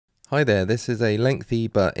Hi there, this is a lengthy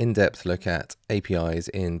but in-depth look at APIs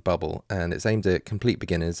in Bubble, and it's aimed at complete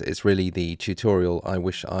beginners. It's really the tutorial I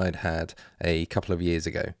wish I'd had a couple of years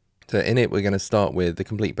ago. So in it, we're going to start with the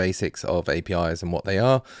complete basics of APIs and what they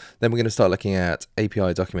are. Then we're going to start looking at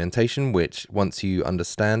API documentation, which once you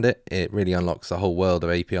understand it, it really unlocks a whole world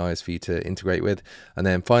of APIs for you to integrate with. And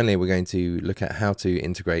then finally, we're going to look at how to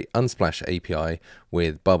integrate Unsplash API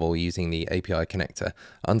with Bubble using the API connector.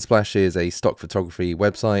 Unsplash is a stock photography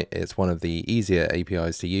website. It's one of the easier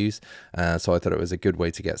APIs to use, so I thought it was a good way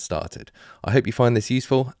to get started. I hope you find this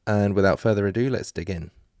useful, and without further ado, let's dig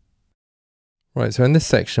in. Right, so in this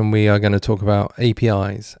section we are going to talk about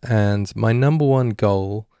APIs, and my number one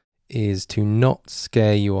goal is to not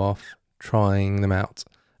scare you off trying them out,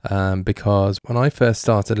 because when I first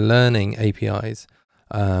started learning APIs,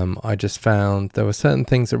 I just found there were certain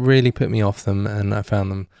things that really put me off them, and I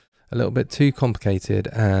found them a little bit too complicated,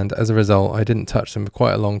 and as a result I didn't touch them for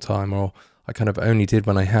quite a long time, or I kind of only did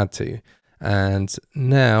when I had to. And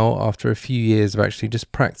now, after a few years of actually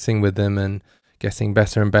just practicing with them and getting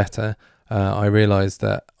better and better, I realized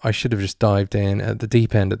that I should have just dived in at the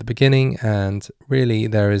deep end at the beginning, and really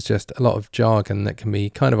there is just a lot of jargon that can be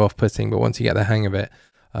kind of off-putting, but once you get the hang of it,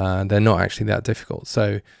 they're not actually that difficult.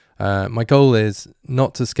 So my goal is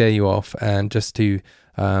not to scare you off, and just to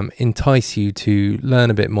entice you to learn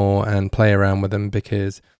a bit more and play around with them,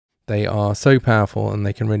 because they are so powerful and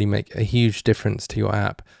they can really make a huge difference to your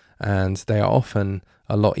app, and they are often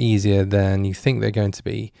a lot easier than you think they're going to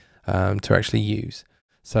be to actually use.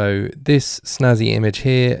 So this snazzy image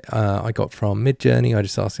here I got from Midjourney. I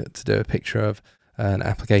just asked it to do a picture of an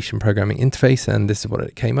application programming interface, and this is what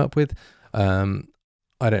it came up with.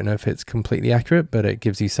 I don't know if it's completely accurate, but it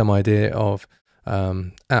gives you some idea of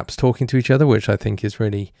apps talking to each other, which I think is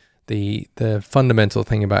really the fundamental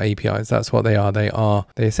thing about APIs. That's what they are. They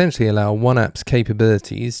essentially allow one app's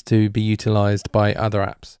capabilities to be utilized by other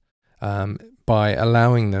apps.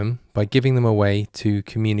 By giving them a way to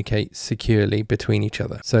communicate securely between each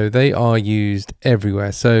other. So they are used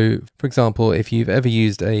everywhere. So for example, if you've ever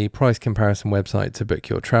used a price comparison website to book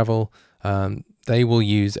your travel, they will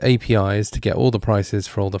use APIs to get all the prices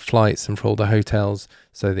for all the flights and for all the hotels,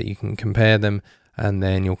 so that you can compare them, and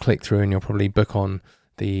then you'll click through and you'll probably book on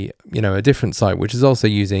a different site which is also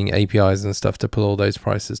using APIs and stuff to pull all those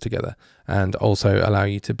prices together and also allow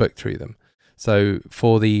you to book through them. So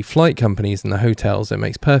for the flight companies and the hotels, it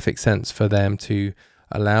makes perfect sense for them to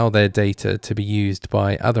allow their data to be used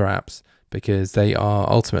by other apps, because they are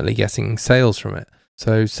ultimately getting sales from it.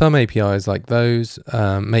 So some APIs like those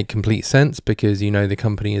make complete sense, because the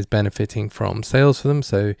company is benefiting from sales for them.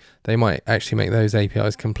 So they might actually make those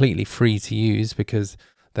APIs completely free to use, because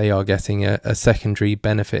they are getting a secondary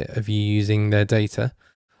benefit of you using their data.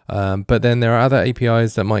 But then there are other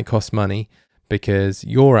APIs that might cost money, because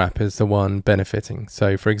your app is the one benefiting.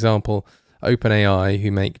 So for example, OpenAI, who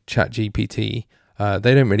make ChatGPT,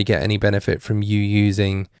 they don't really get any benefit from you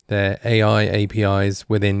using their AI APIs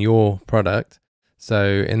within your product.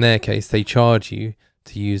 So in their case, they charge you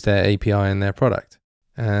to use their API in their product.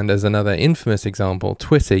 And as another infamous example,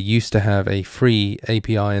 Twitter used to have a free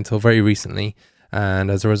API until very recently. And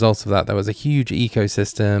as a result of that, there was a huge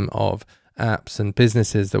ecosystem of apps and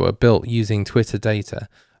businesses that were built using Twitter data.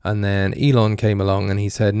 And then Elon came along and he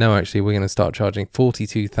said, no, actually, we're going to start charging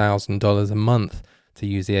 $42,000 a month to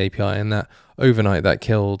use the API. And that overnight, that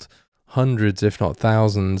killed hundreds, if not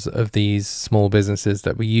thousands, of these small businesses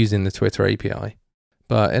that were using the Twitter API.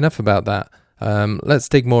 But enough about that. Let's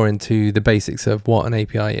dig more into the basics of what an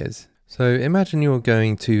API is. So imagine you're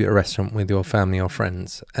going to a restaurant with your family or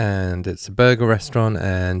friends, and it's a burger restaurant,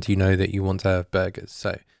 and you know that you want to have burgers.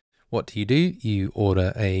 So what do? You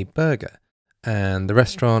order a burger. And the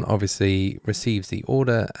restaurant obviously receives the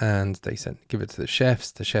order, and they give it to the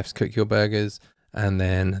chefs. The chefs cook your burgers, and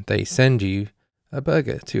then they send you a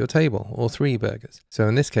burger to your table, or 3 burgers. So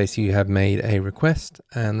in this case, you have made a request,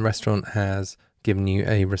 and the restaurant has given you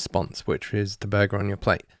a response, which is the burger on your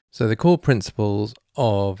plate. So the core principles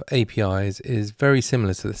of APIs is very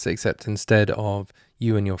similar to this, except instead of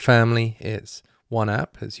you and your family, it's one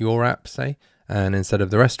app, it's your app, say, and instead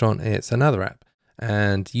of the restaurant, it's another app.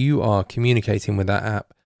 And you are communicating with that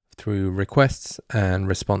app through requests and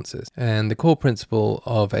responses. And the core principle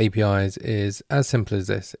of APIs is as simple as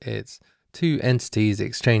this. It's 2 entities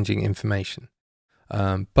exchanging information.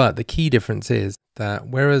 But the key difference is that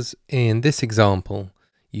whereas in this example,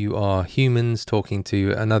 you are humans talking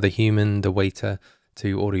to another human, the waiter,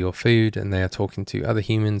 to order your food, and they are talking to other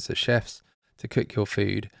humans, the chefs, to cook your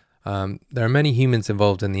food. There are many humans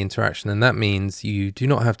involved in the interaction, and that means you do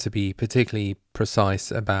not have to be particularly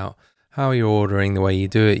precise about how you're ordering, the way you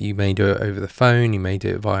do it. You may do it over the phone, you may do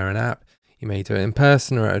it via an app, you may do it in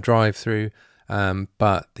person or at a drive-through,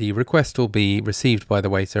 but the request will be received by the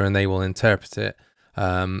waiter and they will interpret it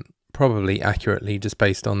probably accurately just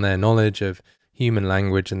based on their knowledge of human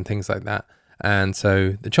language and things like that. And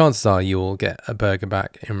so the chances are you'll get a burger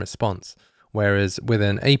back in response. Whereas with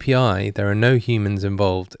an API, there are no humans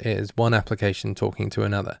involved. It is one application talking to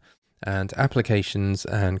another. And applications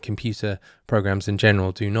and computer programs in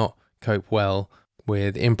general do not cope well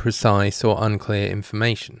with imprecise or unclear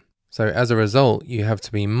information. So as a result, you have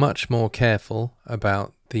to be much more careful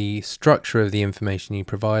about the structure of the information you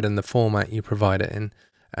provide and the format you provide it in,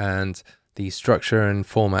 and the structure and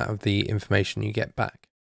format of the information you get back.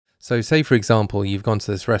 So say, for example, you've gone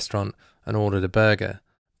to this restaurant and ordered a burger,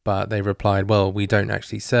 but they replied, well, we don't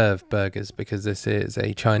actually serve burgers because this is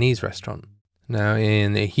a Chinese restaurant. Now,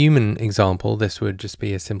 in a human example, this would just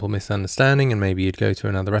be a simple misunderstanding and maybe you'd go to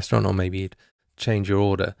another restaurant or maybe you'd change your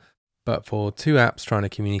order. But for two apps trying to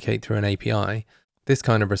communicate through an API, this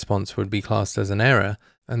kind of response would be classed as an error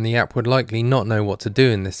and the app would likely not know what to do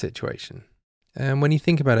in this situation. And when you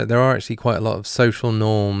think about it, there are actually quite a lot of social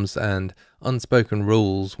norms and unspoken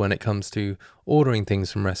rules when it comes to ordering things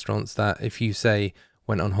from restaurants that if you say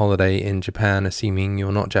went on holiday in Japan, assuming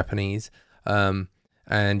you're not Japanese,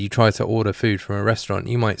 and you try to order food from a restaurant,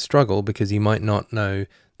 you might struggle because you might not know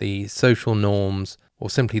the social norms or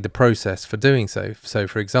simply the process for doing so. So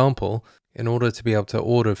for example, in order to be able to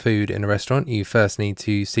order food in a restaurant, you first need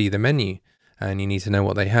to see the menu and you need to know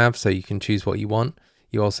what they have so you can choose what you want.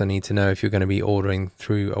 You also need to know if you're going to be ordering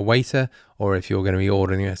through a waiter or if you're going to be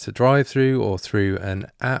ordering at a drive-through or through an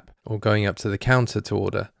app or going up to the counter to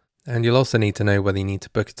order. And you'll also need to know whether you need to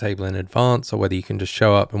book a table in advance or whether you can just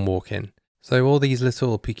show up and walk in. So all these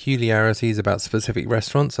little peculiarities about specific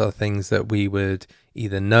restaurants are things that we would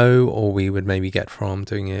either know or we would maybe get from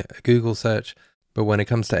doing a Google search. But when it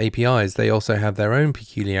comes to APIs, they also have their own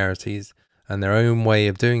peculiarities and their own way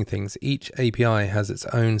of doing things. Each API has its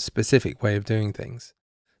own specific way of doing things.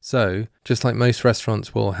 So just like most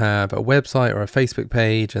restaurants will have a website or a Facebook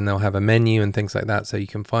page and they'll have a menu and things like that so you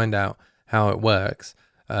can find out how it works,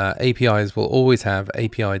 APIs will always have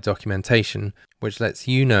API documentation, which lets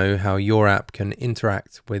you know how your app can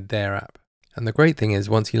interact with their app. And the great thing is,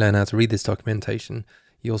 once you learn how to read this documentation,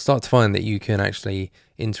 you'll start to find that you can actually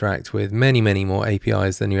interact with many, many more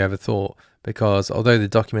APIs than you ever thought, because although the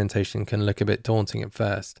documentation can look a bit daunting at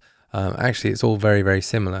first, actually it's all very, very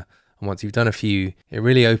similar. And once you've done a few, it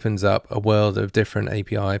really opens up a world of different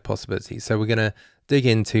API possibilities. So we're going to dig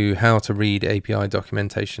into how to read API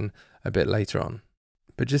documentation a bit later on.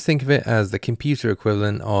 But just think of it as the computer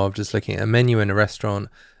equivalent of just looking at a menu in a restaurant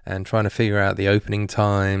and trying to figure out the opening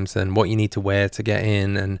times and what you need to wear to get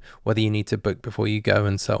in and whether you need to book before you go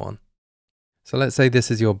and so on. So let's say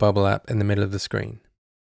this is your Bubble app in the middle of the screen.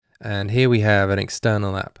 And here we have an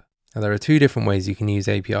external app. Now there are two different ways you can use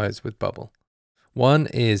APIs with Bubble. One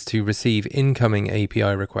is to receive incoming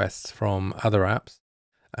API requests from other apps,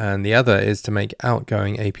 and the other is to make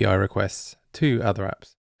outgoing API requests to other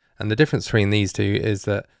apps. And the difference between these two is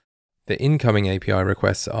that the incoming API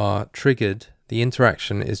requests are triggered, the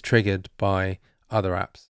interaction is triggered by other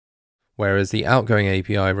apps, whereas the outgoing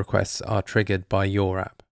API requests are triggered by your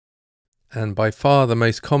app. And by far the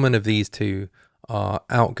most common of these two are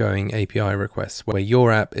outgoing API requests, where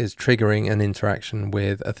your app is triggering an interaction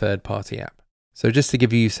with a third-party app. So just to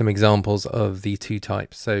give you some examples of the two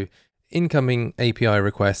types. So incoming API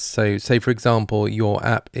requests, so say for example your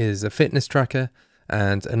app is a fitness tracker,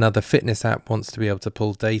 and another fitness app wants to be able to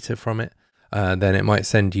pull data from it, then it might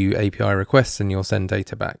send you API requests and you'll send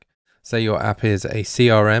data back. Say your app is a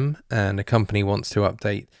CRM and a company wants to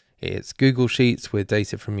update its Google Sheets with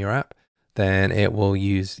data from your app, then it will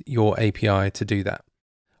use your API to do that.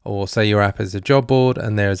 Or say your app is a job board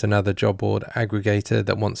and there's another job board aggregator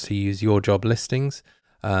that wants to use your job listings,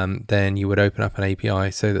 then you would open up an API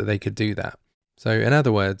so that they could do that. So in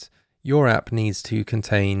other words, your app needs to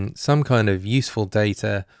contain some kind of useful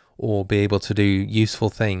data or be able to do useful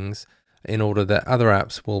things in order that other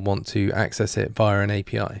apps will want to access it via an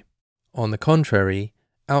API. On the contrary,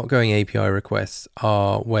 outgoing API requests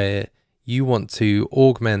are where you want to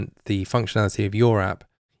augment the functionality of your app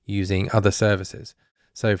using other services.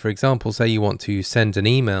 So for example, say you want to send an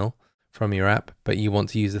email from your app, but you want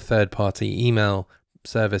to use a third-party email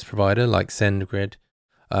service provider like SendGrid,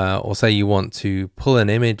 or say you want to pull an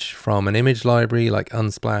image from an image library like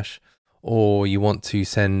Unsplash, or you want to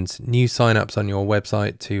send new signups on your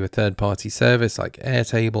website to a third-party service like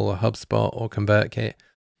Airtable or HubSpot or ConvertKit,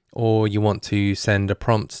 or you want to send a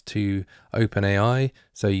prompt to OpenAI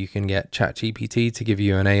so you can get ChatGPT to give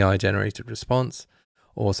you an AI-generated response,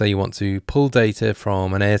 or say you want to pull data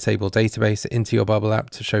from an Airtable database into your Bubble app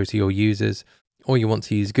to show to your users, or you want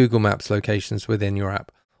to use Google Maps locations within your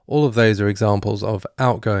app. All of those are examples of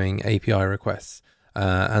outgoing API requests,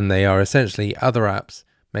 and they are essentially other apps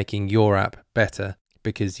making your app better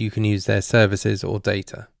because you can use their services or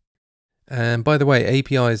data. And by the way,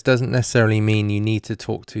 APIs doesn't necessarily mean you need to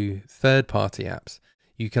talk to third-party apps.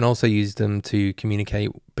 You can also use them to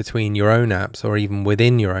communicate between your own apps or even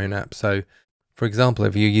within your own app. So, for example,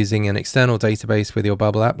 if you're using an external database with your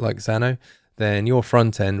Bubble app like Xano, then your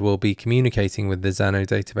front end will be communicating with the Xano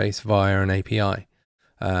database via an API.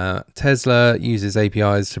 Tesla uses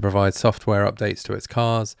APIs to provide software updates to its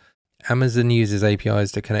cars. Amazon uses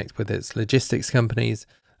APIs to connect with its logistics companies,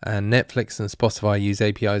 and Netflix and Spotify use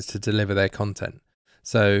APIs to deliver their content.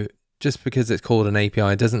 So just because it's called an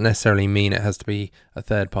API doesn't necessarily mean it has to be a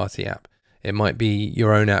third-party app. It might be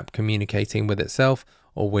your own app communicating with itself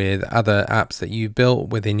or with other apps that you've built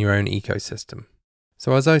within your own ecosystem.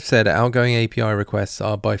 So as I've said, outgoing API requests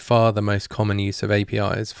are by far the most common use of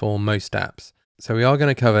APIs for most apps. So we are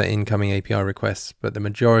going to cover incoming API requests, but the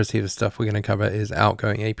majority of the stuff we're going to cover is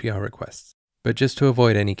outgoing API requests. But just to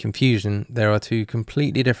avoid any confusion, there are two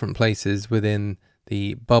completely different places within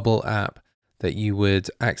the Bubble app that you would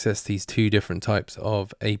access these two different types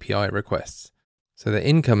of API requests. So the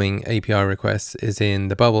incoming API requests is in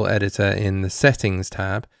the Bubble editor in the Settings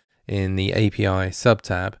tab, in the API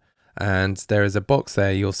sub-tab, and there is a box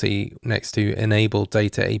there you'll see next to Enable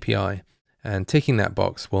Data API. And ticking that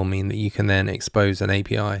box will mean that you can then expose an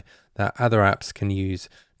API that other apps can use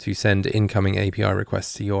to send incoming API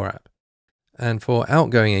requests to your app. And for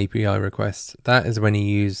outgoing API requests, that is when you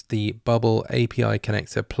use the Bubble API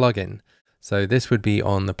Connector plugin. So this would be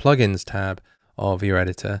on the Plugins tab of your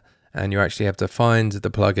editor, and you actually have to find the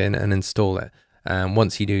plugin and install it. And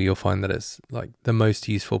once you do, you'll find that it's like the most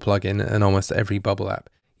useful plugin, and almost every Bubble app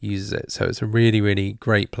uses it. So it's a really, really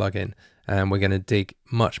great plugin, and we're going to dig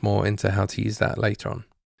much more into how to use that later on.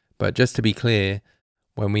 But just to be clear,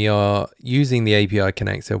 when we are using the API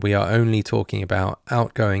connector, we are only talking about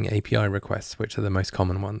outgoing API requests, which are the most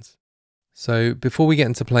common ones. So before we get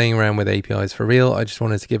into playing around with APIs for real, I just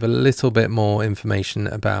wanted to give a little bit more information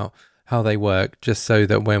about how they work, just so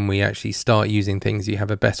that when we actually start using things, you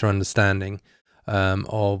have a better understanding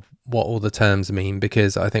of what all the terms mean.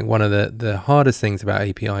 Because I think one of the hardest things about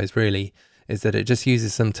APIs really is that it just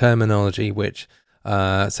uses some terminology which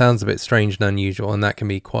sounds a bit strange and unusual, and that can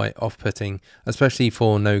be quite off-putting, especially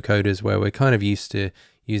for no-coders where we're kind of used to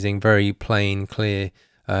using very plain, clear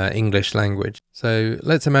English language. So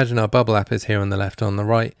let's imagine our Bubble app is here on the left. On the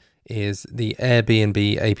right is the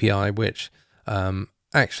Airbnb API, which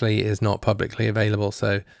actually is not publicly available.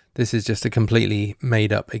 So this is just a completely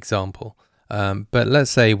made up example. But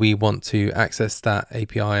let's say we want to access that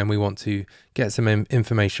API and we want to get some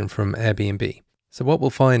information from Airbnb. So what we'll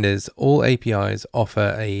find is all APIs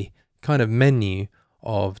offer a kind of menu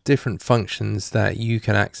of different functions that you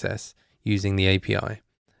can access using the API.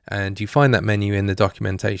 And you find that menu in the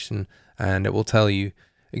documentation, and it will tell you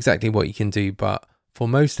exactly what you can do. But for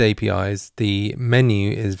most APIs, the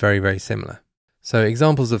menu is very, very similar. So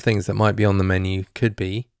examples of things that might be on the menu could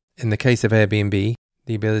be, in the case of Airbnb,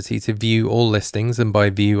 the ability to view all listings, and by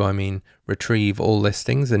view I mean retrieve all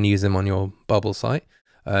listings and use them on your Bubble site.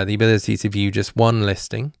 The ability to view just one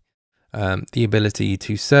listing, the ability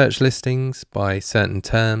to search listings by certain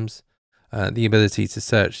terms, the ability to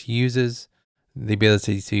search users, the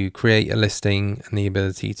ability to create a listing, and the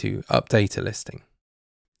ability to update a listing.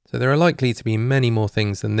 So there are likely to be many more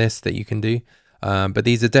things than this that you can do, but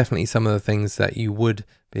these are definitely some of the things that you would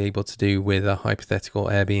be able to do with a hypothetical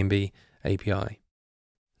Airbnb API.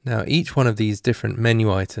 Now, each one of these different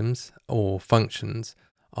menu items or functions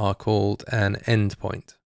are called an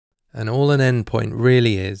endpoint. And all an endpoint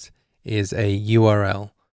really is a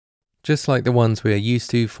URL. Just like the ones we are used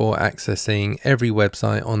to for accessing every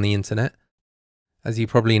website on the internet. As you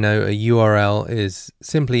probably know, a URL is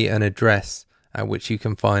simply an address at which you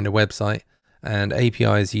can find a website, and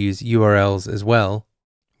APIs use URLs as well,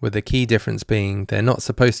 with the key difference being they're not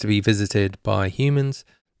supposed to be visited by humans.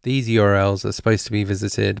 These URLs are supposed to be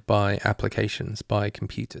visited by applications, by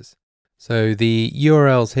computers. So the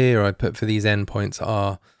URLs here I put for these endpoints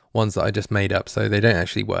are ones that I just made up, so they don't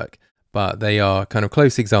actually work, but they are kind of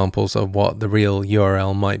close examples of what the real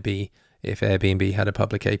URL might be if Airbnb had a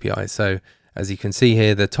public API. So as you can see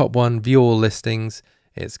here, the top one, view all listings,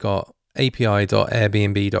 it's got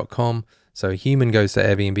api.airbnb.com. So a human goes to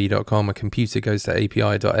airbnb.com, a computer goes to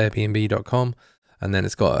api.airbnb.com, and then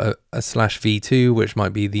it's got a /v2, which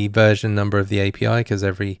might be the version number of the API, because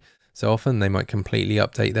every So often they might completely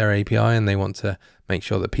update their API and they want to make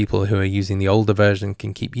sure that people who are using the older version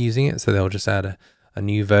can keep using it. So they'll just add a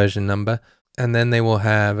new version number. And then they will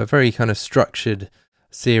have a very kind of structured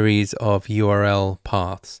series of URL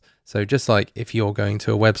paths. So just like if you're going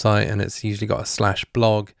to a website and it's usually got a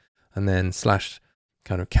 /blog and then /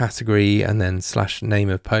 kind of category and then / name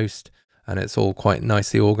of post, and it's all quite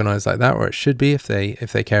nicely organized like that, or it should be if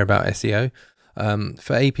they care about SEO.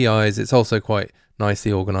 For APIs, it's also quite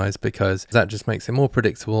nicely organized because that just makes it more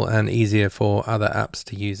predictable and easier for other apps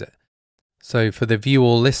to use it. So for the view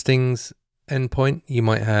all listings endpoint, you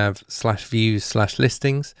might have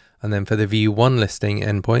 /view/listings, and then for the view one listing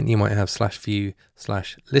endpoint, you might have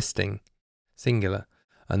 /view/listing singular.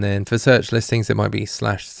 And then for search listings, it might be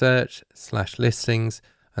 /search/listings,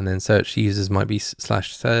 and then search users might be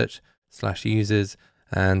 /search/users,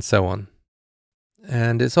 and so on.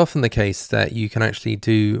 And it's often the case that you can actually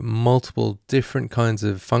do multiple different kinds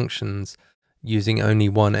of functions using only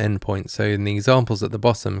one endpoint. So in the examples at the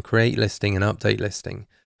bottom, create listing and update listing,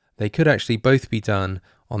 they could actually both be done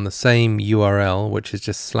on the same URL, which is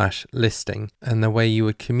just /listing. And the way you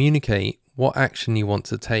would communicate what action you want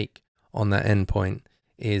to take on that endpoint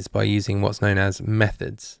is by using what's known as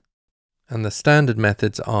methods. And the standard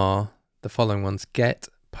methods are the following ones: get,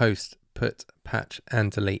 post, put, patch,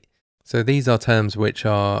 and delete. So these are terms which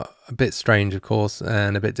are a bit strange, of course,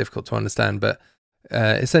 and a bit difficult to understand, but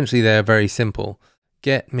essentially they're very simple.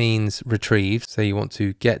 Get means retrieve, so you want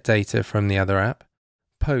to get data from the other app.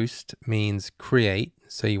 Post means create,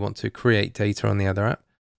 so you want to create data on the other app.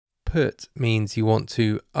 Put means you want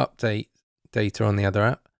to update data on the other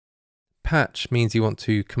app. Patch means you want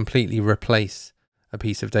to completely replace a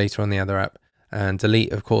piece of data on the other app. And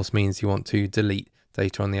delete, of course, means you want to delete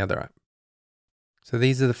data on the other app. So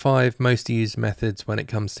these are the 5 most used methods when it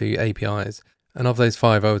comes to APIs. And of those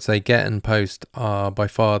 5, I would say get and post are by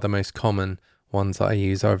far the most common ones that I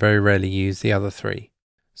use. I very rarely use the other 3.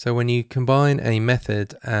 So when you combine a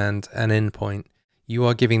method and an endpoint, you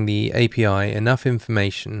are giving the API enough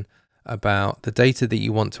information about the data that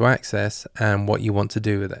you want to access and what you want to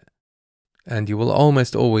do with it. And you will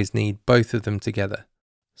almost always need both of them together.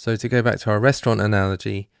 So to go back to our restaurant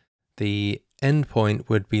analogy, the endpoint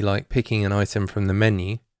would be like picking an item from the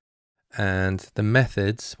menu, and the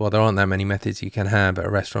methods, well, there aren't that many methods you can have at a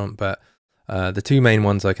restaurant, but the 2 main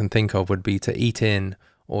ones I can think of would be to eat in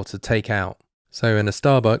or to take out. So in a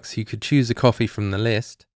Starbucks, you could choose a coffee from the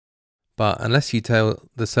list, but unless you tell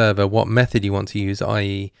the server what method you want to use,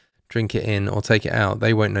 i.e. drink it in or take it out,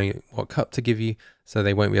 they won't know what cup to give you, so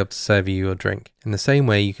they won't be able to serve you your drink. In the same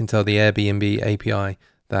way, you can tell the Airbnb API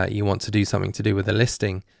that you want to do something to do with a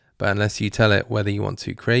listing, but unless you tell it whether you want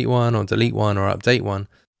to create one or delete one or update one,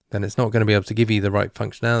 then it's not going to be able to give you the right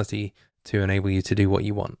functionality to enable you to do what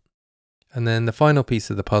you want. And then the final piece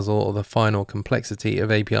of the puzzle, or the final complexity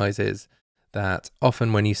of APIs, is that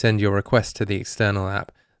often when you send your request to the external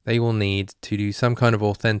app, they will need to do some kind of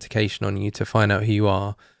authentication on you to find out who you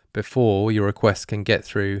are before your request can get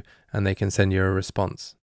through and they can send you a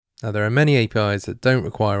response. Now, there are many APIs that don't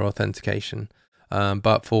require authentication,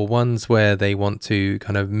 but for ones where they want to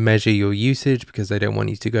kind of measure your usage because they don't want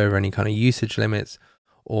you to go over any kind of usage limits,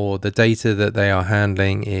 or the data that they are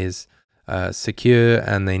handling is secure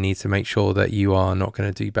and they need to make sure that you are not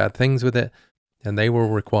going to do bad things with it, then they will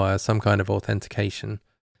require some kind of authentication.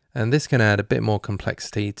 And this can add a bit more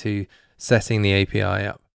complexity to setting the API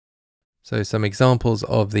up. So some examples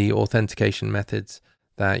of the authentication methods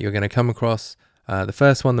that you're going to come across. The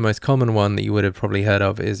first one, the most common one that you would have probably heard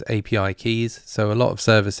of, is API keys. So a lot of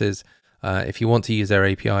services, if you want to use their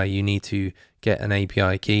API, you need to get an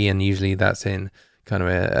API key, and usually that's in kind of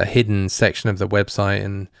a hidden section of the website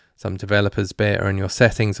and some developer's bit, or in your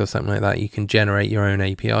settings or something like that. You can generate your own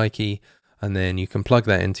API key, and then you can plug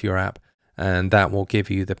that into your app, and that will give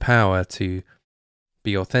you the power to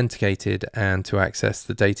be authenticated and to access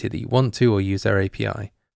the data that you want to, or use their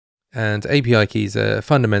API. And API keys are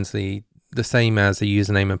fundamentally the same as a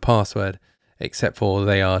username and password, except for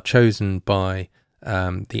they are chosen by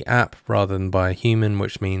the app rather than by a human,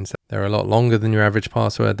 which means that they're a lot longer than your average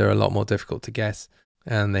password, they're a lot more difficult to guess,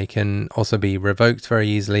 and they can also be revoked very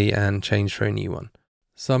easily and changed for a new one.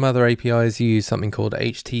 Some other APIs use something called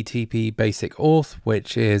HTTP basic auth,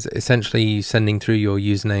 which is essentially you sending through your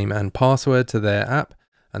username and password to their app,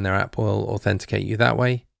 and their app will authenticate you that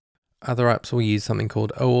way. Other apps will use something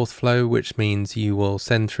called OAuth flow, which means you will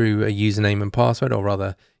send through a username and password, or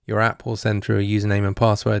rather your app will send through a username and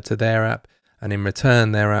password to their app, and in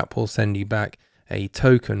return their app will send you back a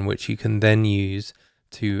token which you can then use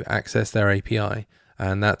to access their API,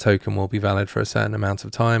 and that token will be valid for a certain amount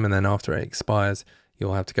of time, and then after it expires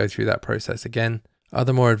you'll have to go through that process again.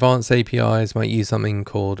 Other more advanced APIs might use something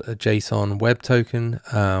called a JSON web token,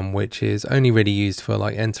 which is only really used for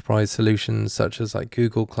like enterprise solutions such as like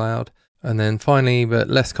Google Cloud. And then finally, but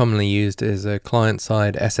less commonly used, is a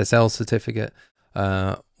client-side SSL certificate,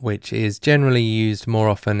 which is generally used more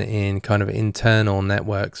often in kind of internal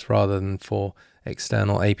networks rather than for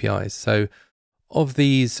external APIs. So of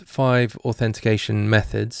these 5 authentication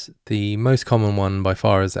methods, the most common one by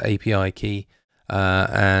far is the API key.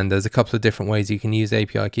 And there's a couple of different ways you can use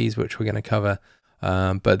API keys, which we're going to cover.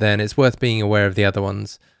 But then it's worth being aware of the other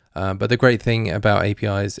ones. But the great thing about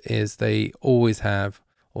APIs is they always have,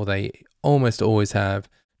 or they almost always have,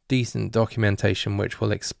 decent documentation which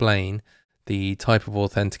will explain the type of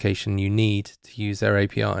authentication you need to use their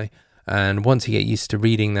API. And once you get used to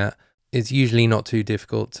reading that, it's usually not too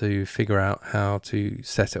difficult to figure out how to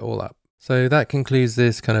set it all up. So that concludes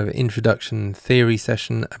this kind of introduction theory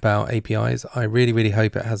session about APIs. I really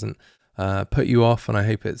hope it hasn't put you off, and I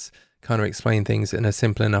hope it's kind of explained things in a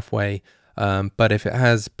simple enough way. But if it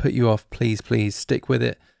has put you off, please stick with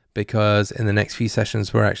it, because in the next few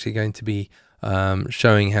sessions we're actually going to be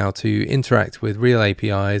showing how to interact with real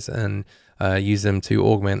APIs and use them to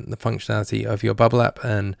augment the functionality of your Bubble app.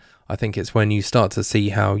 And I think it's when you start to see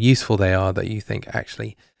how useful they are that you think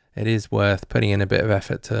actually it is worth putting in a bit of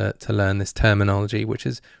effort to learn this terminology, which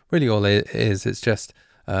is really all it is. It's just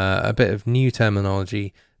a bit of new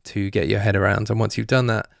terminology to get your head around. And once you've done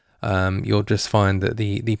that, you'll just find that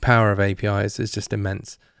the power of APIs is just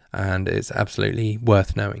immense, and it's absolutely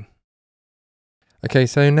worth knowing. Okay,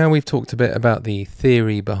 so now we've talked a bit about the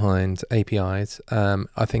theory behind APIs.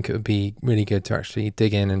 I think it would be really good to actually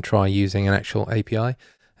dig in and try using an actual API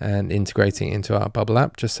and integrating it into our Bubble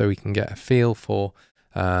app, just so we can get a feel for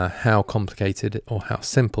how complicated or how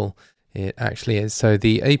simple it actually is. So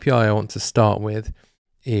the API I want to start with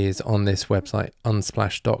is on this website,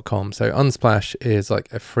 unsplash.com. So Unsplash is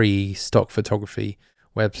like a free stock photography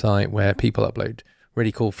website where people upload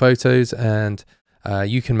really cool photos, and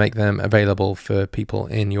you can make them available for people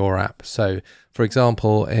in your app. So for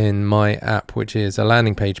example, in my app, which is a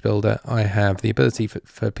landing page builder, I have the ability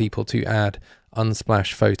for people to add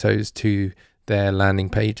Unsplash photos to their landing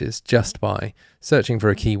pages just by searching for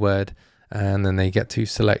a keyword, and then they get to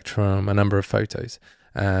select from a number of photos.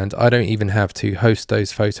 And I don't even have to host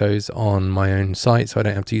those photos on my own site, so I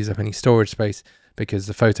don't have to use up any storage space, because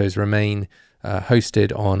the photos remain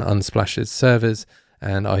hosted on Unsplash's servers,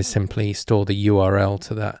 and I simply store the URL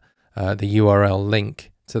to that, the URL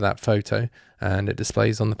link to that photo, and it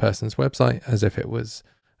displays on the person's website as if it was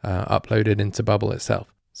uploaded into Bubble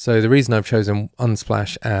itself. So the reason I've chosen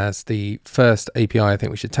Unsplash as the first API I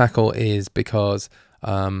think we should tackle is because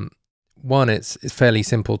one, it's fairly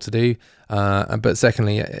simple to do, but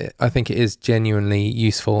secondly, I think it is genuinely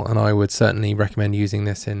useful, and I would certainly recommend using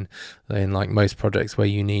this in like most projects where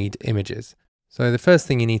you need images. So the first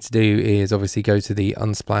thing you need to do is obviously go to the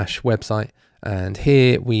Unsplash website, and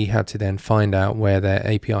here we have to then find out where their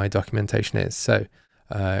API documentation is. So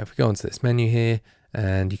if we go onto this menu here,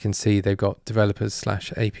 and you can see they've got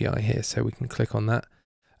developers/API here, so we can click on that.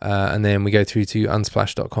 And then we go through to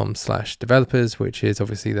unsplash.com/developers, which is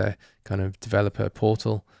obviously their kind of developer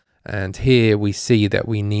portal. And here we see that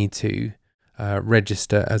we need to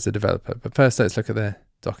register as a developer. But first, let's look at their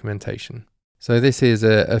documentation. So this is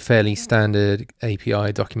a fairly standard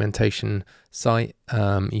API documentation site.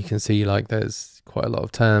 You can see like there's quite a lot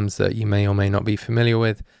of terms that you may or may not be familiar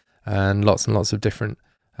with, and lots of different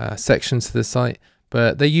sections to the site.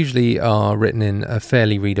 But they usually are written in a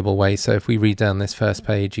fairly readable way. So if we read down this first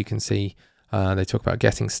page, you can see they talk about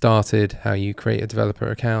getting started, how you create a developer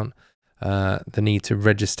account, the need to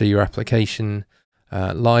register your application,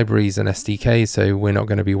 libraries and SDKs, so we're not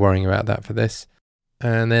going to be worrying about that for this.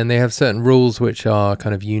 And then they have certain rules which are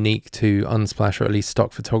kind of unique to Unsplash, or at least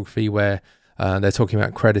stock photography, where they're talking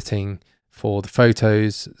about crediting for the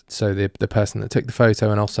photos, so the person that took the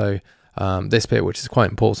photo, and also this bit, which is quite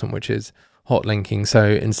important, which is hot linking. So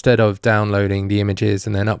instead of downloading the images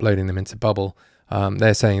and then uploading them into Bubble,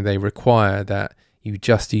 they're saying they require that you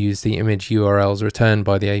just use the image URLs returned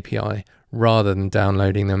by the API rather than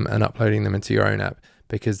downloading them and uploading them into your own app,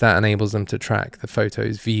 because that enables them to track the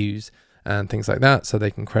photos views and things like that, so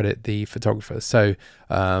they can credit the photographer. So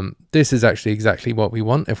this is actually exactly what we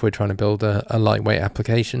want if we're trying to build a lightweight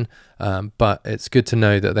application, but it's good to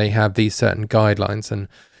know that they have these certain guidelines, and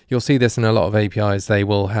you'll see this in a lot of APIs. They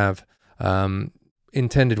will have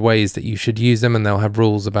intended ways that you should use them, and they'll have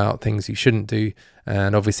rules about things you shouldn't do,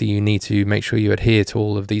 and obviously you need to make sure you adhere to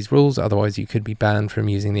all of these rules, otherwise you could be banned from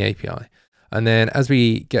using the API. And then as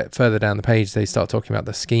we get further down the page, they start talking about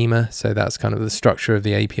the schema. So that's kind of the structure of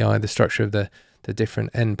the API, the structure of the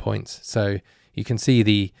different endpoints. So you can see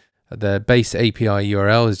the base API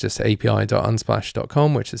URL is just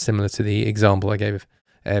api.unsplash.com, which is similar to the example I gave of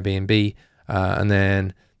Airbnb. And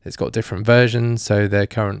then it's got different versions. So they're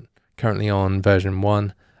currently on version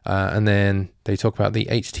 1. And then they talk about the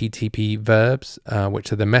HTTP verbs,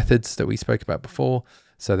 which are the methods that we spoke about before.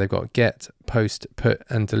 So they've got get, post, put,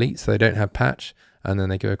 and delete. So they don't have patch. And then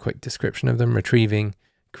they give a quick description of them: retrieving,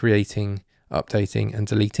 creating, updating, and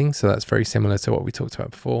deleting. So that's very similar to what we talked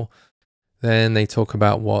about before. Then they talk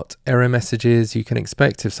about what error messages you can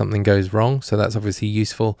expect if something goes wrong. So that's obviously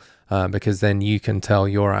useful because then you can tell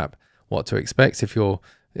your app what to expect. If you're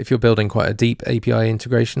building quite a deep API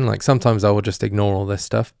integration, like sometimes I will just ignore all this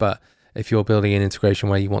stuff, but if you're building an integration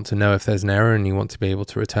where you want to know if there's an error and you want to be able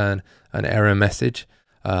to return an error message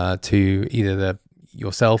to either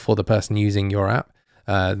yourself or the person using your app,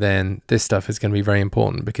 then this stuff is going to be very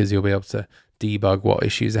important because you'll be able to debug what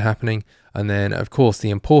issues are happening. And then of course the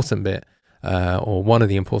important bit, or one of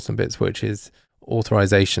the important bits, which is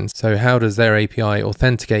authorization. So how does their API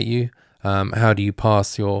authenticate you? How do you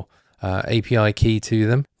pass your API key to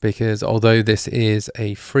them? Because although this is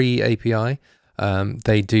a free API,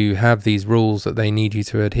 they do have these rules that they need you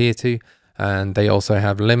to adhere to, and they also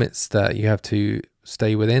have limits that you have to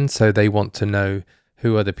stay within. So they want to know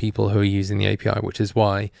who are the people who are using the API, which is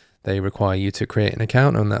why they require you to create an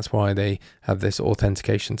account, and that's why they have this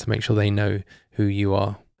authentication to make sure they know who you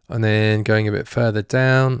are. And then going a bit further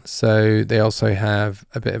down, so they also have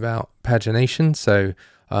a bit about pagination. So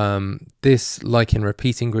this, like in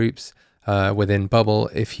repeating groups within Bubble,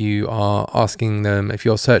 if you are asking them, if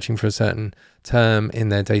you're searching for a certain term in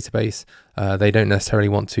their database, they don't necessarily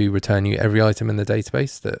want to return you every item in the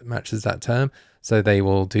database that matches that term. So they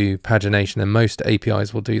will do pagination, and most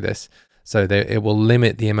APIs will do this. So it will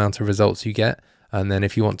limit the amount of results you get. And then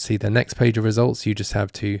if you want to see the next page of results, you just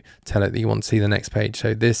have to tell it that you want to see the next page.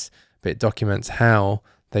 So this bit documents how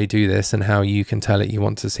they do this and how you can tell it you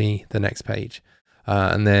want to see the next page.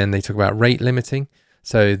 And then they talk about rate limiting.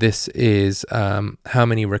 So this is how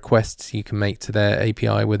many requests you can make to their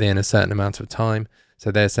API within a certain amount of time.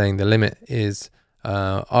 So they're saying the limit is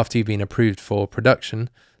after you've been approved for production,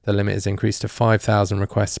 the limit is increased to 5,000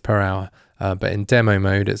 requests per hour. But in demo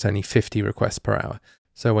mode, it's only 50 requests per hour.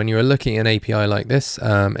 So when you're looking at an API like this,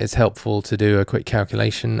 it's helpful to do a quick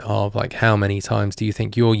calculation of like how many times do you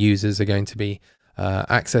think your users are going to be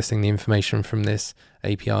accessing the information from this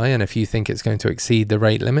API. And if you think it's going to exceed the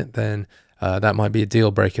rate limit, then that might be a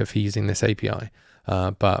deal breaker for using this API.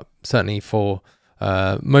 But certainly for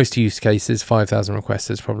most use cases, 5,000 requests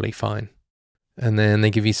is probably fine. And then they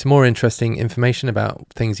give you some more interesting information about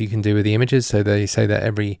things you can do with the images. So they say that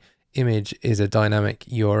every image is a dynamic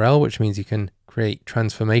URL, which means you can create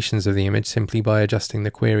transformations of the image simply by adjusting the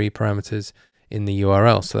query parameters in the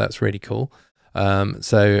URL. So that's really cool. And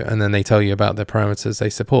then they tell you about the parameters they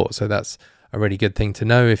support. So that's a really good thing to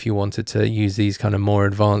know if you wanted to use these kind of more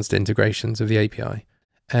advanced integrations of the API.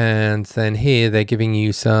 And then here they're giving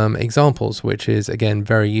you some examples, which is again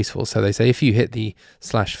very useful. So they say if you hit the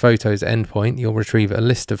 /photos endpoint, you'll retrieve a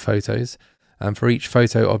list of photos. And for each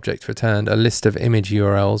photo object returned, a list of image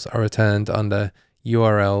URLs are returned under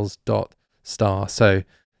urls.star. So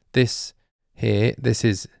this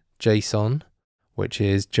is JSON, which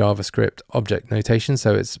is JavaScript object notation.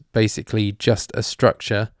 So it's basically just a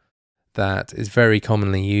structure that is very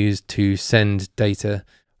commonly used to send data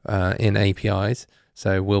in APIs.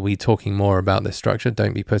 So we'll be talking more about this structure.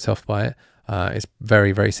 Don't be put off by it. It's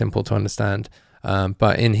very, very simple to understand.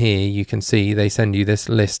 But in here, you can see they send you this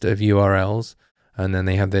list of URLs, and then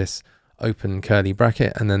they have this open curly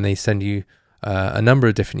bracket, and then they send you a number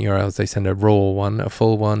of different URLs. They send a raw one, a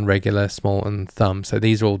full one, regular, small, and thumb. So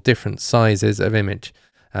these are all different sizes of image.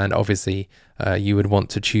 And obviously, you would want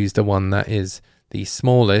to choose the one that is the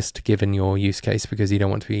smallest given your use case, because you don't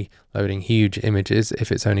want to be loading huge images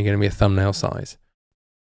if it's only going to be a thumbnail size.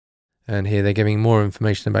 And here they're giving more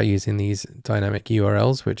information about using these dynamic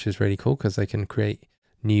URLs, which is really cool because they can create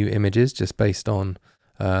new images just based on,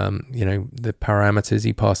 the parameters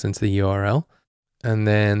you pass into the URL. And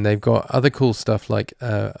then they've got other cool stuff like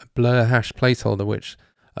a blur hash placeholder, which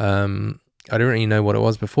I don't really know what it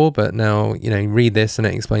was before, but now, read this and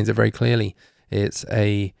it explains it very clearly. It's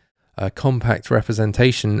a compact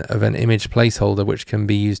representation of an image placeholder, which can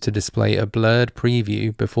be used to display a blurred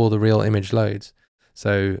preview before the real image loads.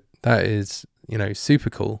 So that is, super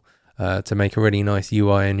cool to make a really nice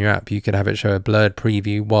UI in your app. You could have it show a blurred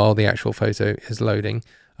preview while the actual photo is loading,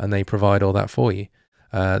 and they provide all that for you.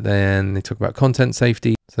 Then they talk about content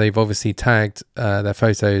safety. So they've obviously tagged their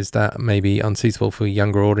photos that may be unsuitable for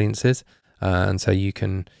younger audiences. And so you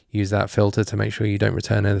can use that filter to make sure you don't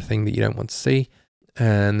return anything that you don't want to see.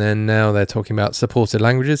 And then now they're talking about supported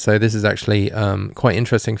languages. So this is actually quite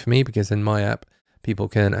interesting for me, because in my app, people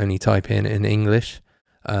can only type in English,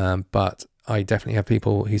 but I definitely have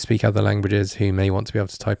people who speak other languages who may want to be able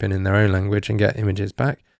to type in their own language and get images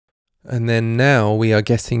back. And then now we are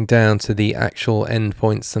getting down to the actual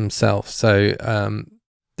endpoints themselves. So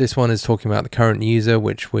this one is talking about the current user,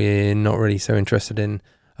 which we're not really so interested in.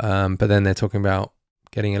 But then they're talking about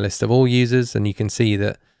getting a list of all users, and you can see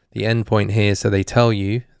that the endpoint here, so they tell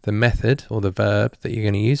you the method or the verb that you're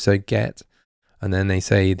going to use, so get, and then they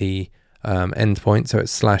say the endpoint, so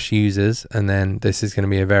it's /users, and then this is going to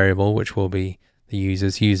be a variable which will be the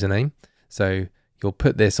user's username. So you'll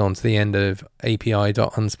put this onto the end of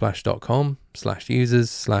api.unsplash.com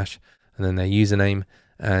 /users/ and then their username,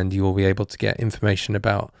 and you will be able to get information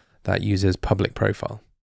about that user's public profile.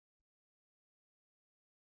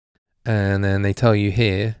 And then they tell you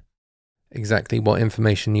here exactly what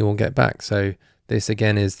information you will get back. So this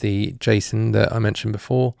again is the JSON that I mentioned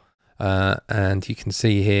before, and you can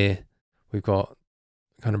see here we've got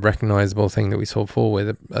kind of recognizable thing that we saw before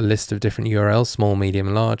with a list of different URLs, small, medium,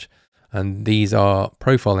 and large, and these are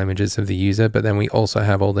profile images of the user. But then we also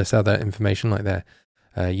have all this other information like their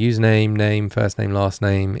username, name, first name, last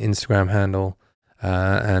name, Instagram handle,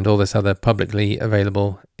 and all this other publicly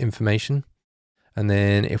available information. And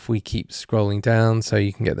then if we keep scrolling down, so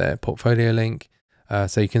you can get their portfolio link.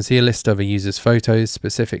 So you can see a list of a user's photos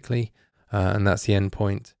specifically, and that's the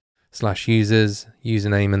endpoint /users,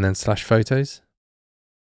 username, and then /photos.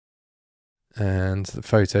 And the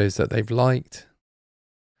photos that they've liked,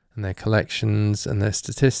 and their collections, and their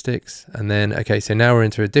statistics. And then, okay, so now we're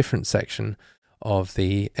into a different section of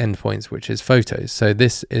the endpoints, which is photos. So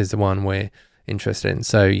this is the one we're interested in.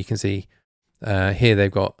 So you can see here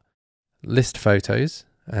they've got list photos,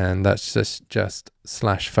 and that's just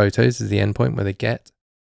 /photos is the endpoint where they get.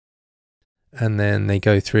 And then they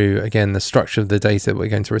go through again the structure of the data that we're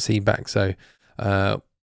going to receive back. So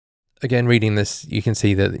again, reading this, you can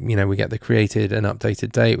see that, you know, we get the created and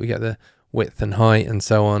updated date, we get the width and height and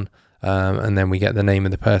so on, and then we get the name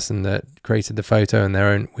of the person that created the photo and their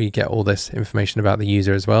own. We get all this information about the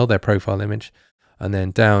user as well, their profile image. And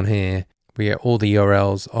then down here we get all the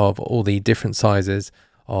URLs of all the different sizes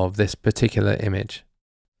of this particular image.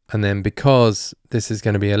 And then because this is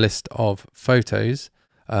going to be a list of photos,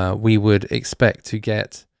 we would expect to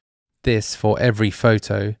get this for every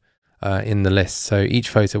photo in the list. So each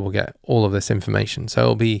photo will get all of this information. So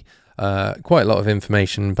it'll be quite a lot of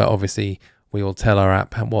information, but obviously we will tell our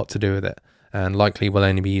app what to do with it. And likely we'll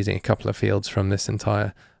only be using a couple of fields from this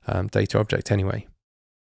entire data object anyway.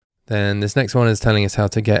 Then this next one is telling us how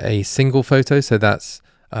to get a single photo. So that's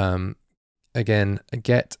again, a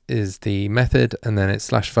get is the method, and then it's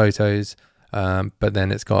 /photos, but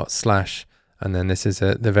then it's got /, and then this is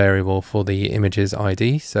the variable for the image's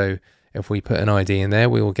ID. So if we put an ID in there,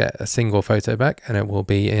 we will get a single photo back, and it will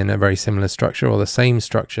be in a very similar structure, or the same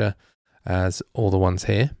structure as all the ones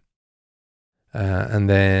here. And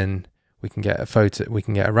then we can get a photo, we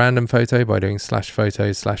can get a random photo by doing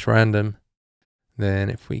 /photos /random. Then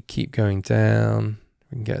if we keep going down,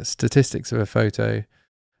 we can get statistics of a photo.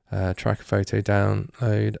 Track a photo,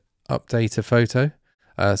 download, update a photo.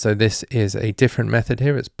 So this is a different method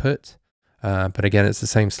here, it's put, but again it's the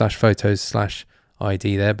same /photos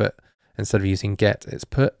 /ID there, but instead of using get, it's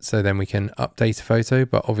put. So then we can update a photo,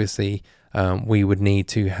 but obviously we would need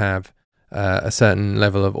to have a certain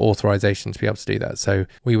level of authorization to be able to do that. So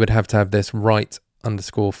we would have to have this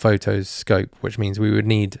right_photos scope, which means we would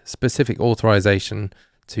need specific authorization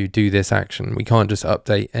to do this action. We can't just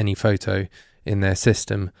update any photo in their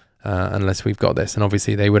system unless we've got this, and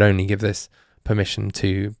obviously they would only give this permission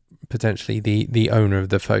to potentially the owner of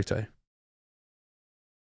the photo.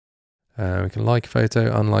 We can like a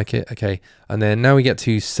photo, unlike it, okay. And then now we get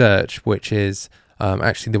to search, which is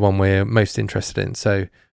actually the one we're most interested in. So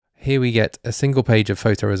here we get a single page of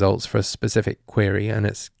photo results for a specific query, and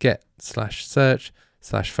it's get/search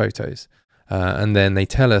 /photos, and then they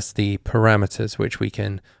tell us the parameters which we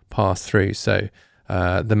can pass through. So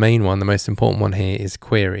the main one, the most important one here, is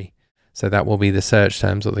query. So that will be the search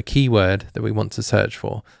terms or the keyword that we want to search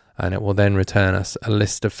for, and it will then return us a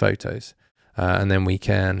list of photos. And then we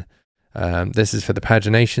can, this is for the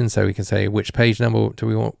pagination, so we can say which page number do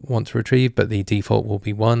we want to retrieve, but the default will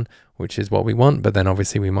be 1, which is what we want. But then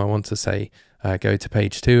obviously we might want to say go to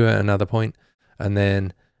page 2 at another point. And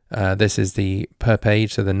then this is the per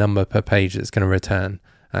page, so the number per page that's going to return,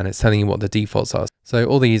 and it's telling you what the defaults are. So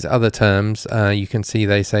all these other terms, you can see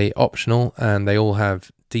they say optional, and they all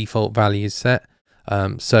have default values set.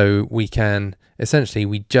 So we can, essentially,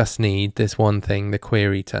 we just need this one thing, the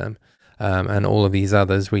query term. and all of these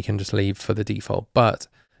others we can just leave for the default. But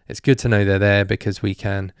it's good to know they're there because we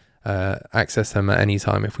can access them at any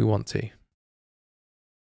time if we want to.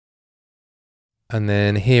 And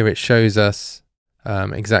then here it shows us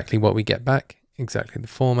exactly what we get back, exactly the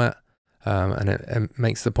format. And it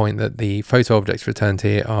makes the point that the photo objects returned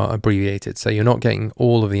here are abbreviated. So you're not getting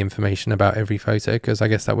all of the information about every photo, because I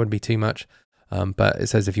guess that would be too much. But it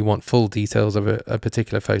says if you want full details of a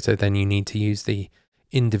particular photo, then you need to use the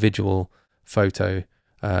individual photo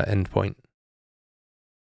endpoint.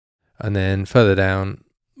 And then further down,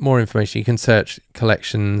 more information. You can search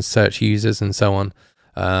collections, search users, and so on.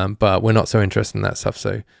 But we're not so interested in that stuff.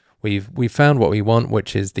 So we've found what we want,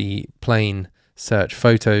 which is the plain search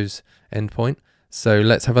photos endpoint. So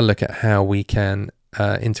let's have a look at how we can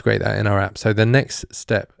integrate that in our app. So the next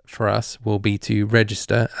step for us will be to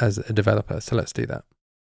register as a developer. So let's do that.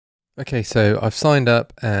 Okay, so I've signed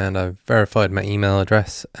up and I've verified my email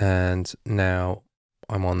address, and now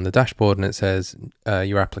I'm on the dashboard and it says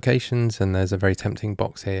your applications, and there's a very tempting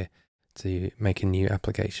box here to make a new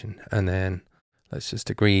application. And then let's just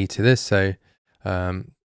agree to this. So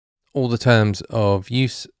all the terms of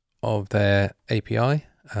use of their API,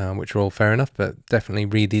 which are all fair enough, but definitely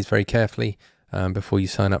read these very carefully before you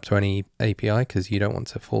sign up to any API, because you don't want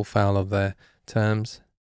to fall foul of their terms.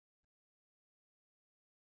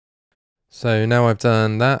 So now I've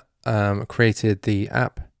done that, created the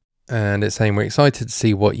app, and it's saying we're excited to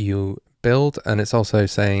see what you build, and it's also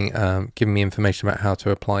saying giving me information about how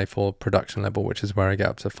to apply for production level, which is where I get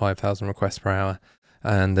up to 5,000 requests per hour.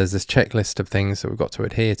 And there's this checklist of things that we've got to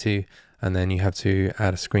adhere to, and then you have to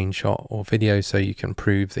add a screenshot or video so you can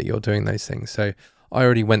prove that you're doing those things. So I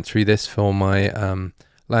already went through this for my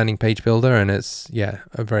landing page builder, and it's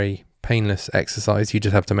a very painless exercise. You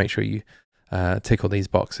just have to make sure you tick all these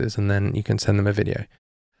boxes, and then you can send them a video.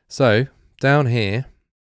 So down here,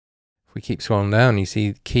 if we keep scrolling down, you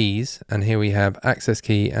see keys, and here we have access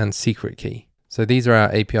key and secret key. So these are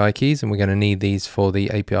our API keys, and we're going to need these for the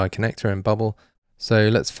API connector in Bubble. So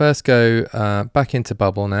let's first go back into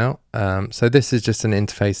Bubble now. So this is just an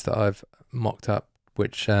interface that I've mocked up,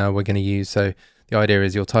 which we're going to use. So the idea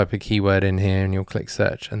is you'll type a keyword in here and you'll click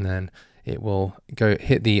search, and then it will go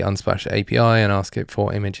hit the Unsplash API and ask it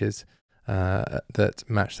for images that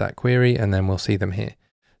match that query, and then we'll see them here.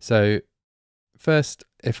 So first,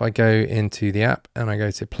 if I go into the app and I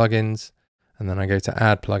go to plugins, and then I go to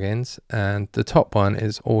add plugins, and the top one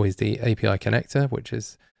is always the API connector, which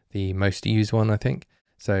is the most used one, I think.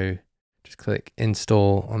 So just click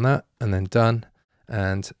install on that and then done.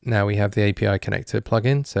 And now we have the API connector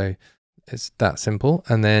plugin. So it's that simple.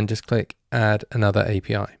 And then just click add another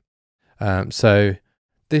API. So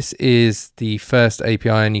this is the first API,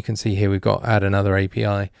 and you can see here we've got add another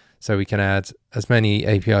API. So we can add as many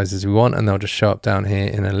APIs as we want, and they'll just show up down here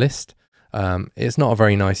in a list. It's not a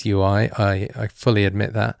very nice UI. I fully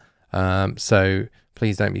admit that. So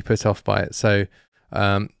please don't be put off by it. So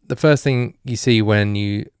the first thing you see when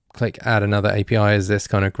you click add another API is this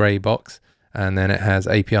kind of gray box, and then it has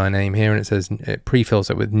API name here, and it says it pre-fills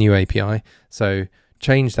it with new API. So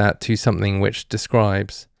change that to something which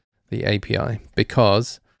describes the API,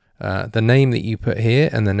 because the name that you put here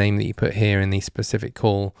and the name that you put here in the specific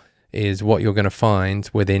call is what you're going to find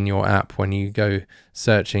within your app when you go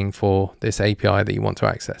searching for this API that you want to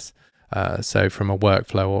access. So from a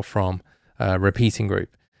workflow or from a repeating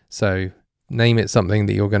group. So name it something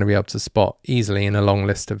that you're going to be able to spot easily in a long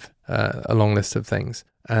list of things.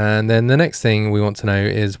 And then the next thing we want to know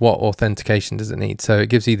is what authentication does it need. So it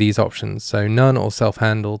gives you these options. So none or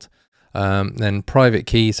self-handled. Then private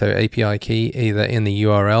key, so API key, either in the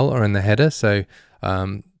URL or in the header. So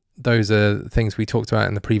those are things we talked about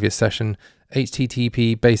in the previous session.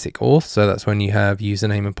 HTTP basic auth, so that's when you have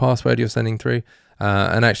username and password you're sending through.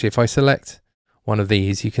 And actually, if I select one of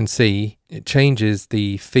these, you can see it changes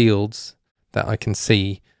the fields that I can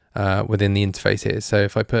see within the interface here. So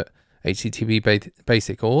if I put HTTP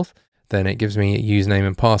basic auth, then it gives me a username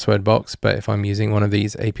and password box. But if I'm using one of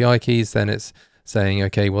these API keys, then it's saying,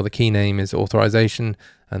 okay, well, the key name is authorization,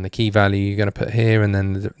 and the key value you're going to put here, and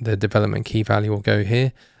then the development key value will go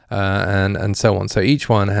here, and so on. So each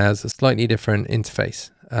one has a slightly different interface.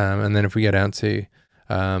 And then if we go down to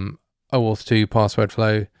OAuth 2 password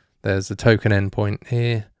flow, there's the token endpoint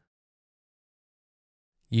here.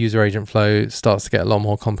 User agent flow starts to get a lot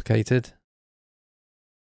more complicated.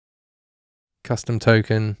 Custom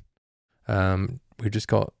token. We've just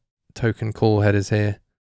got token call headers here.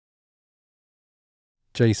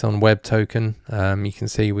 JSON web token. You can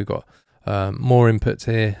see we've got more inputs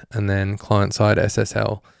here, and then client side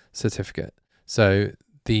SSL certificate. So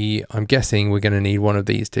I'm guessing we're going to need one of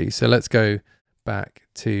these two. So let's go back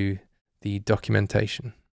to the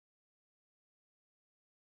documentation.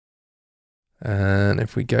 And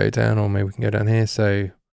if we go down, or maybe we can go down here,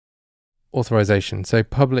 so authorization, so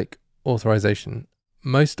public authorization.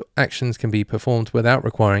 Most actions can be performed without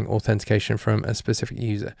requiring authentication from a specific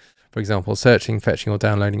user. For example, searching, fetching, or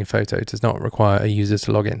downloading a photo does not require a user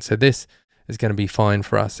to log in. So this is going to be fine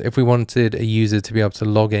for us. If we wanted a user to be able to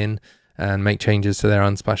log in and make changes to their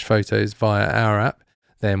Unsplash photos via our app,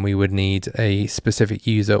 then we would need a specific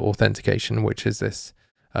user authentication, which is this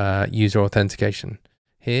user authentication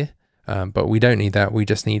here. But we don't need that. We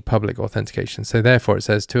just need public authentication. So therefore it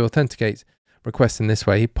says to authenticate requests in this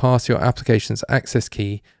way, pass your application's access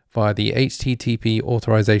key via the HTTP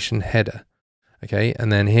authorization header. Okay,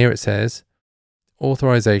 and then here it says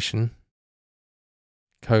authorization,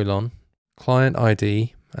 client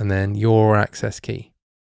ID, and then your access key.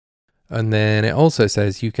 And then it also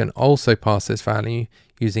says you can also pass this value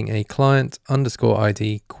using a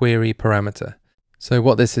client_ID query parameter. So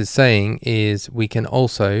what this is saying is we can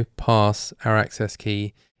also pass our access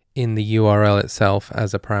key in the URL itself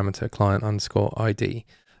as a parameter client_ID,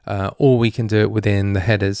 or we can do it within the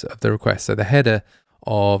headers of the request. So the header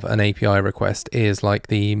of an API request is like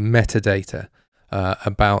the metadata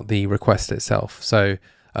about the request itself. So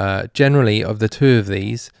generally of the two of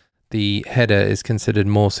these, the header is considered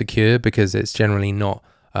more secure because it's generally not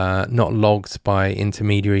logged by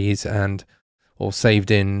intermediaries or saved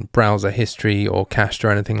in browser history or cached or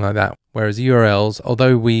anything like that. Whereas URLs,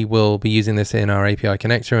 although we will be using this in our API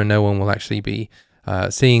connector and no one will actually be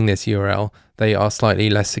seeing this URL, they are slightly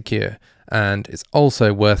less secure. And it's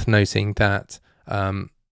also worth noting that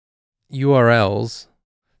URLs,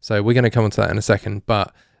 so we're going to come onto that in a second,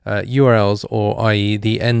 but URLs, or i.e.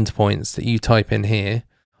 the endpoints that you type in here,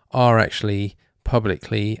 are actually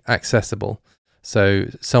publicly accessible. So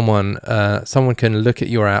someone can look at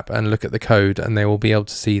your app and look at the code, and they will be able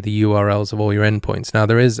to see the URLs of all your endpoints. Now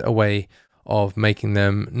there is a way of making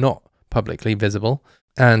them not publicly visible,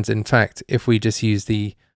 and in fact if we just use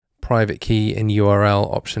the private key in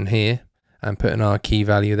URL option here and put in our key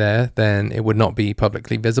value there, then it would not be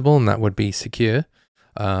publicly visible and that would be secure.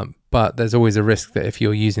 But there's always a risk that if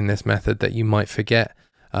you're using this method that you might forget,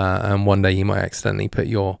 and one day you might accidentally put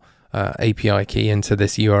your API key into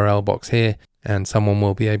this URL box here and someone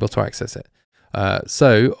will be able to access it.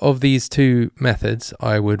 So of these two methods,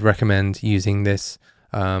 I would recommend using this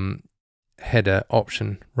header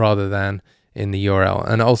option rather than in the URL.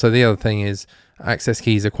 And also the other thing is access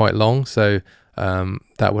keys are quite long, so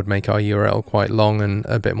that would make our URL quite long and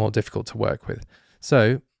a bit more difficult to work with.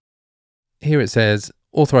 So here it says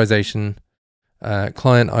authorization,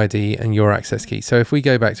 client ID, and your access key. So if we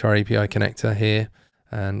go back to our API connector here,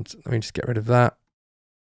 and let me just get rid of that.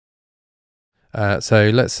 So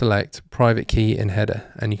let's select private key in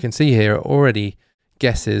header, and you can see here it already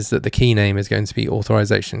guesses that the key name is going to be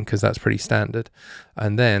authorization because that's pretty standard.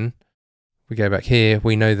 And then we go back here,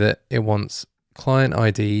 we know that it wants client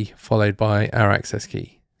ID followed by our access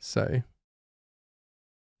key. So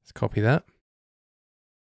let's copy that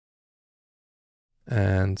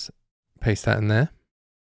and paste that in there.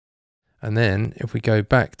 And then if we go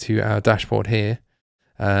back to our dashboard here,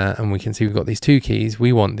 and we can see we've got these two keys,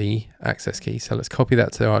 we want the access key. So let's copy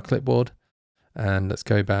that to our clipboard and let's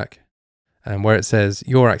go back. And where it says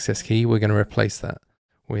your access key, we're going to replace that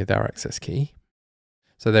with our access key.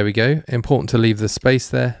 So there we go. Important to leave the space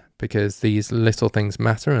there because these little things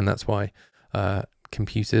matter, and that's why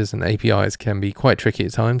computers and APIs can be quite tricky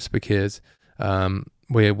at times, because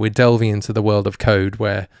we're delving into the world of code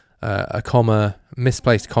where a comma,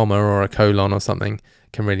 misplaced comma or a colon or something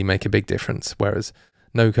can really make a big difference, whereas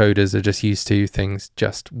no coders are just used to things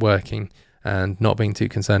just working and not being too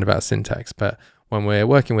concerned about syntax. But when we're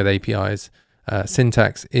working with APIs,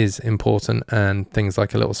 syntax is important, and things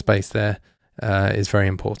like a little space there is very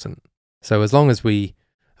important. So as long as we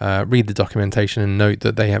read the documentation and note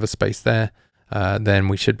that they have a space there, then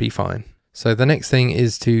we should be fine. So the next thing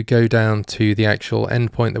is to go down to the actual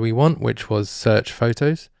endpoint that we want, which was search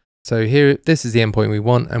photos. So here, this is the endpoint we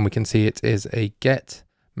want, and we can see it is a get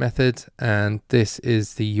method, and this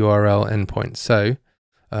is the URL endpoint. So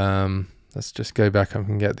let's just go back up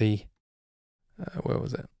and get the, where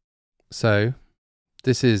was it? So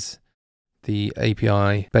this is the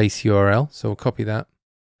API base URL. So we'll copy that.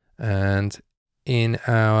 And in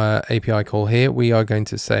our API call here, we are going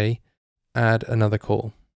to say add another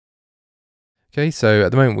call. Okay, so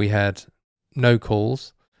at the moment we had no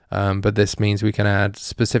calls, but this means we can add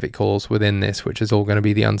specific calls within this, which is all going to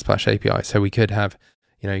be the Unsplash API. So we could have,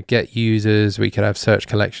 get users, we could have search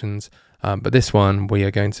collections, but this one we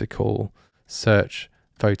are going to call search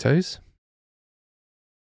photos.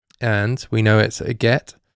 And we know it's a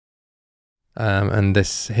get, And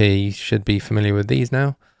this here, you should be familiar with these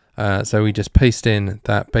now. So we just paste in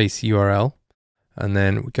that base URL, and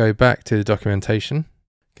then we go back to the documentation,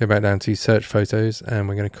 go back down to search photos, and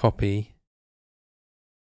we're going to copy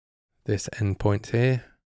this endpoint here,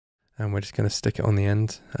 and we're just going to stick it on the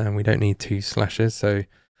end, and we don't need 2 slashes. So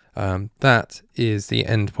that is the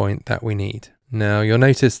endpoint that we need. Now you'll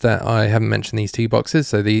notice that I haven't mentioned these 2 boxes.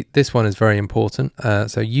 So this one is very important.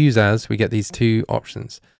 So use as, we get these 2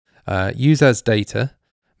 options. Use as data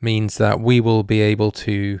means that we will be able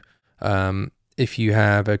to, if you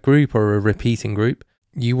have a group or a repeating group,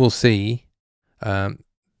 you will see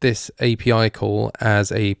this API call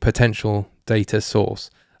as a potential data source.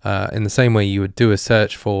 In the same way you would do a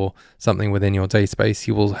search for something within your database,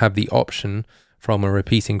 you will have the option from a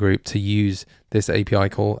repeating group to use this API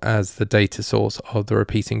call as the data source of the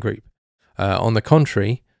repeating group. On the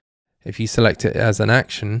contrary, if you select it as an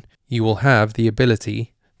action, you will have the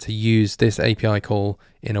ability to use this API call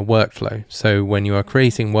in a workflow. So when you are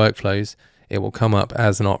creating workflows, it will come up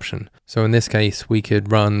as an option. So in this case, we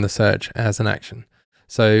could run the search as an action.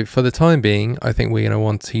 So for the time being, I think we're going to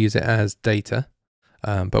want to use it as data,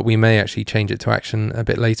 but we may actually change it to action a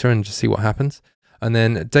bit later and just see what happens. And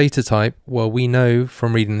then data type, well, we know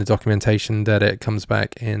from reading the documentation that it comes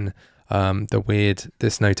back in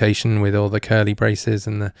this notation with all the curly braces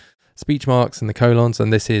and the speech marks and the colons,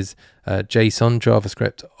 and this is JSON,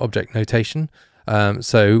 JavaScript object notation.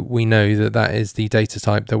 So we know that that is the data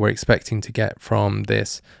type that we're expecting to get from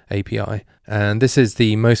this API. And this is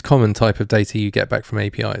the most common type of data you get back from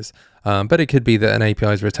APIs. But it could be that an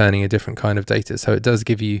API is returning a different kind of data. So it does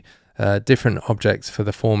give you different objects for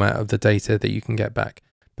the format of the data that you can get back.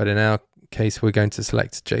 But in our case, we're going to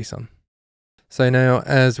select JSON. So now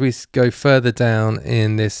as we go further down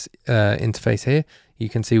in this interface here, you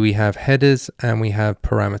can see we have headers and we have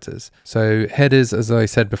parameters. So headers, as I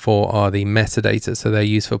said before, are the metadata. So they're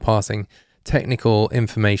used for passing technical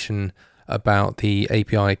information about the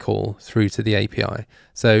API call through to the API.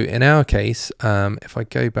 So in our case, if I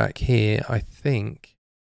go back here, I think,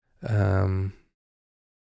 where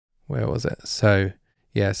was it? So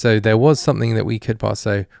yeah, so there was something that we could pass.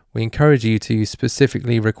 So we encourage you to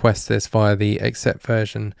specifically request this via the accept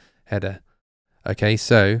version header. Okay,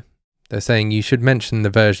 so they're saying you should mention the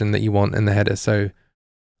version that you want in the header. So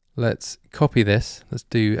let's copy this. Let's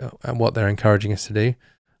do what they're encouraging us to do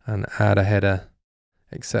and add a header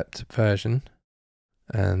accept version,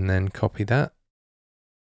 and then copy that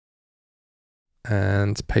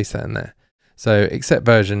and paste that in there. So accept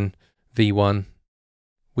version v1,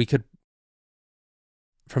 we could,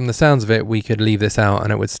 from the sounds of it, we could leave this out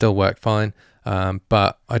and it would still work fine.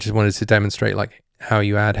 But I just wanted to demonstrate like how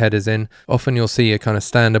you add headers in. Often you'll see a kind of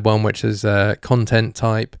standard one, which is content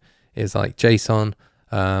type is like JSON.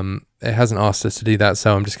 It hasn't asked us to do that,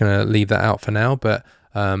 so I'm just going to leave that out for now. But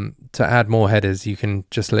to add more headers, you can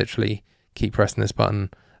just literally keep pressing this button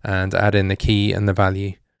and add in the key and the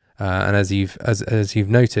value. And as you've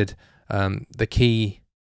noted, the key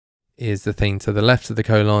is the thing to the left of the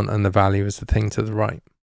colon and the value is the thing to the right.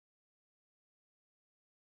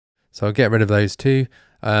 So I'll get rid of those two.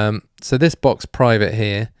 So this box private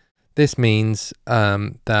here, this means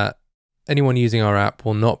that anyone using our app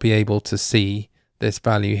will not be able to see this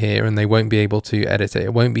value here, and they won't be able to edit it.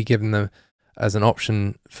 It won't be given them as an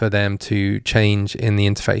option for them to change in the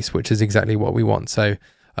interface, which is exactly what we want. So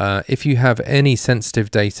if you have any sensitive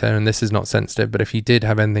data, and this is not sensitive, but if you did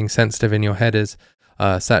have anything sensitive in your headers,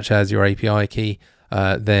 such as your API key,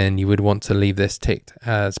 then you would want to leave this ticked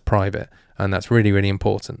as private, and that's really, really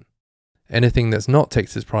important. Anything that's not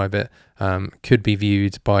ticked as private could be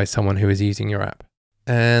viewed by someone who is using your app.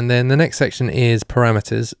 And then the next section is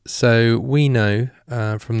parameters. So we know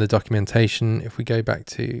from the documentation, if we go back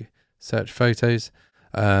to search photos,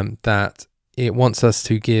 that it wants us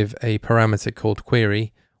to give a parameter called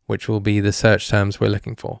query, which will be the search terms we're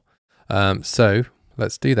looking for. So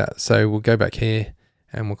let's do that. So we'll go back here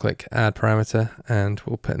and we'll click add parameter and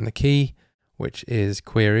we'll put in the key, which is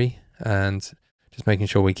query, and just making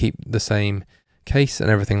sure we keep the same case and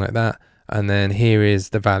everything like that. And then here is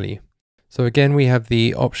the value. So again, we have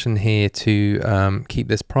the option here to keep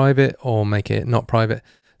this private or make it not private.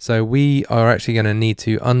 So we are actually going to need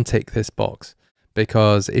to untick this box,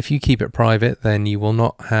 because if you keep it private, then you will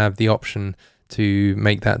not have the option to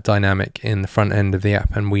make that dynamic in the front end of the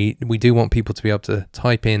app. And we do want people to be able to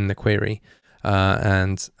type in the query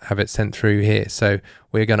and have it sent through here. So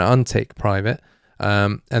we're going to untick private.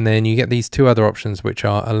 And then you get these two other options, which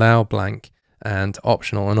are allow blank and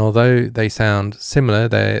optional. And although they sound similar,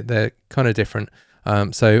 they're kind of different.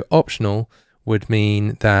 So optional would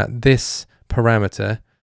mean that this parameter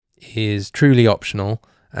is truly optional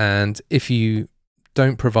And if you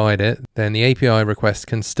don't provide it, then the API request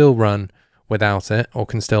can still run without it, or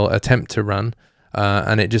can still attempt to run,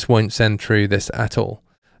 and it just won't send through this at all,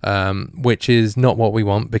 which is not what we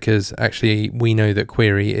want, because actually we know that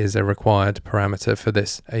query is a required parameter for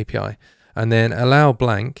this API. And then allow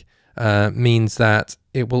blank means that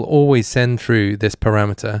it will always send through this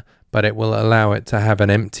parameter, but it will allow it to have an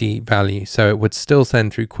empty value. So it would still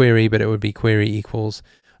send through query, but it would be query equals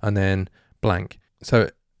and then blank. So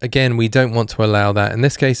again, we don't want to allow that in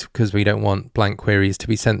this case, because we don't want blank queries to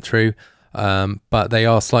be sent through, but they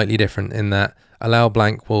are slightly different in that allow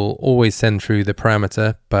blank will always send through the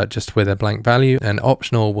parameter, but just with a blank value, and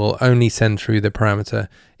optional will only send through the parameter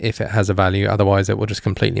if it has a value, otherwise it will just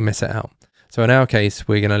completely miss it out. So in our case,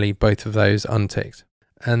 we're going to leave both of those unticked.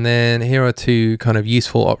 And then here are two kind of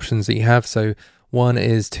useful options that you have. So one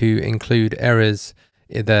is to include errors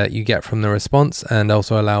that you get from the response, and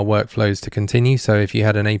also allow workflows to continue. So if you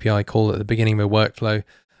had an API call at the beginning of a workflow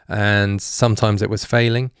and sometimes it was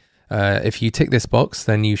failing, if you tick this box,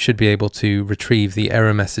 then you should be able to retrieve the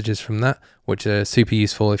error messages from that, which are super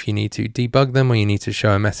useful if you need to debug them, or you need to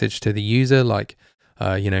show a message to the user like,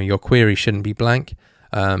 your query shouldn't be blank.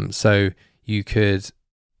 So you could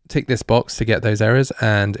tick this box to get those errors,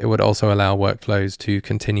 and it would also allow workflows to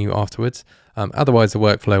continue afterwards. Otherwise the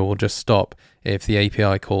workflow will just stop if the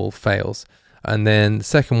API call fails. And then the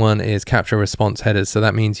second one is capture response headers. So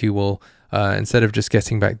that means you will, instead of just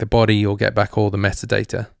getting back the body, you'll get back all the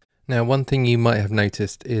metadata. Now, one thing you might have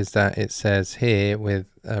noticed is that it says here with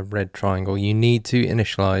a red triangle, you need to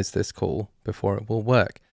initialize this call before it will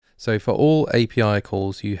work. So for all API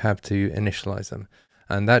calls, you have to initialize them.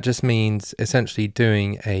 And that just means essentially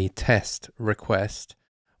doing a test request,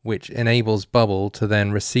 which enables Bubble to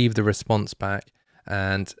then receive the response back,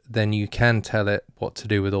 and then you can tell it what to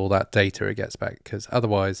do with all that data it gets back, because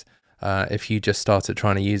otherwise, if you just started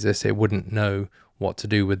trying to use this, it wouldn't know what to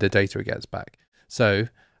do with the data it gets back. So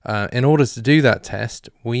in order to do that test,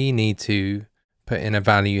 we need to put in a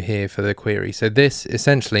value here for the query. So this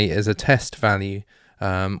essentially is a test value,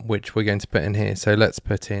 which we're going to put in here. So let's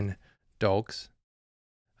put in dogs.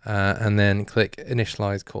 And then click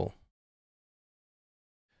initialize call.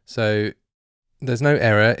 So there's no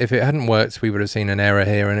error. If it hadn't worked, we would have seen an error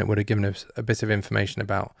here, and it would have given us a bit of information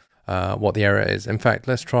about what the error is. In fact,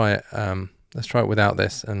 let's try it. Let's try it without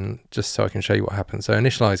this, and just so I can show you what happens. So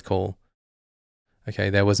initialize call. Okay,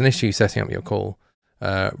 there was an issue setting up your call.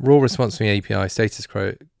 Raw response from the API status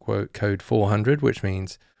quote code 400, which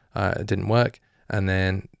means it didn't work, and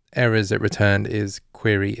then errors it returned is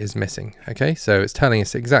query is missing. Okay, so it's telling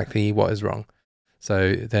us exactly what is wrong.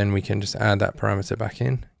 So then we can just add that parameter back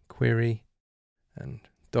in, query and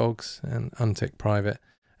dogs, and untick private,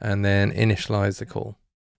 and then initialize the call.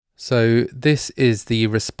 So this is the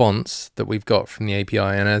response that we've got from the API,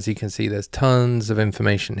 and as you can see, there's tons of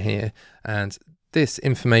information here, and this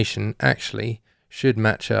information actually should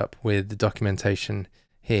match up with the documentation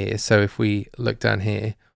here. So if we look down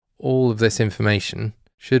here, all of this information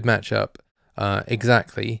should match up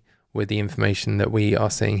exactly with the information that we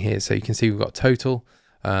are seeing here. So you can see we've got total,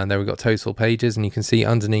 and there we've got total pages, and you can see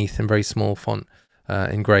underneath in very small font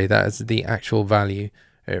in grey, that is the actual value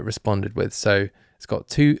it responded with. So it's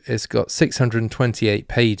got 628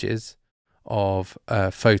 pages of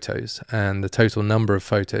photos, and the total number of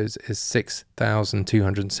photos is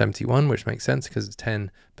 6,271, which makes sense because it's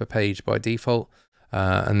 10 per page by default.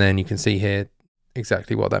 And then you can see here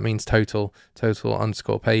exactly what that means, total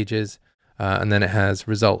underscore pages, and then it has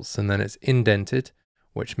results, and then it's indented,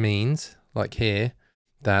 which means, like here,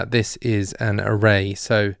 that this is an array.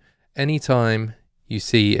 So anytime you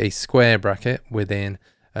see a square bracket within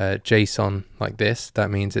JSON like this,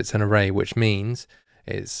 that means it's an array, which means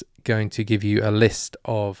it's going to give you a list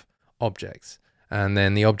of objects, and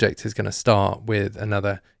then the object is going to start with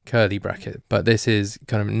another curly bracket, but this is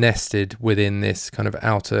kind of nested within this kind of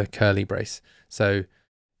outer curly brace. So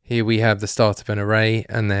here we have the start of an array,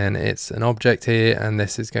 and then it's an object here, and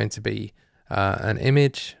this is going to be an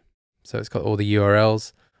image, so it's got all the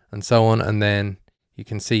URLs and so on, and then you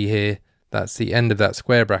can see here that's the end of that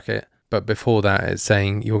square bracket, but before that it's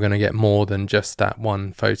saying you're going to get more than just that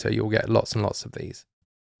one photo, you'll get lots and lots of these.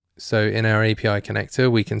 So in our API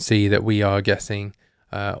connector, we can see that we are getting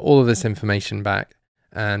all of this information back,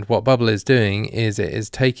 and what Bubble is doing is it is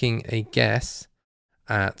taking a guess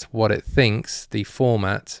at what it thinks the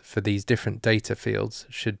format for these different data fields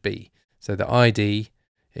should be. So the ID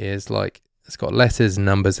is like, it's got letters and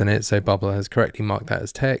numbers in it, so Bubble has correctly marked that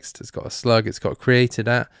as text. It's got a slug, it's got created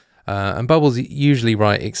at, and Bubble's usually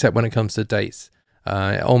right, except when it comes to dates.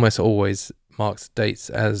 It almost always marks dates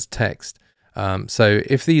as text. So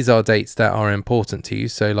if these are dates that are important to you,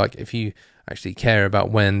 so like if you actually care about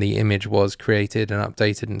when the image was created and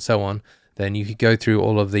updated and so on, then you could go through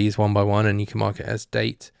all of these one by one and you can mark it as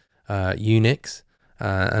date Unix,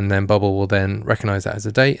 and then Bubble will then recognize that as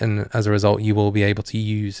a date, and as a result you will be able to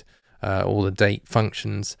use all the date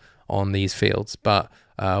functions on these fields. But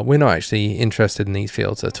we're not actually interested in these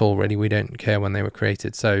fields at all, really. We don't care when they were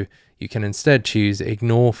created. So you can instead choose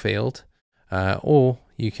ignore field, or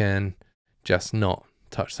you can just not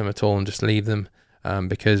touch them at all and just leave them,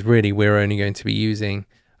 because really we're only going to be using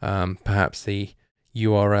perhaps the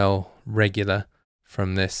URL regular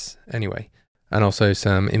from this anyway, and also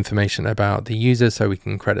some information about the user so we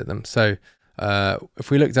can credit them. So if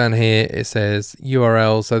we look down here, it says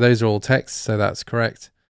URL, so those are all text, so that's correct.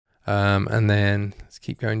 And then let's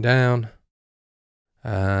keep going down.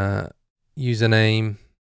 Username,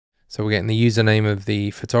 so we're getting the username of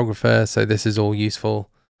the photographer, so this is all useful.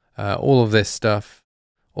 All of this stuff,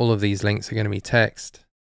 all of these links are going to be text.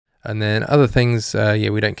 And then other things, yeah,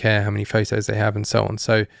 we don't care how many photos they have and so on.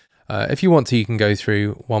 So if you want to, you can go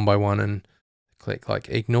through one by one and click like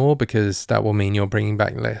ignore, because that will mean you're bringing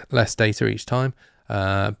back less data each time,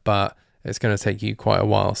 but it's going to take you quite a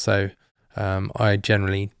while. So I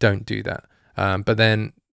generally don't do that. But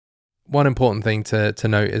then one important thing to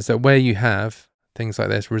note is that where you have things like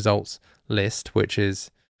this results list, which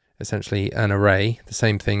is essentially an array, the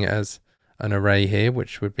same thing as an array here,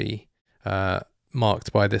 which would be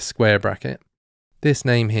marked by this square bracket. This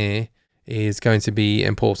name here is going to be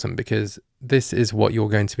important because this is what you're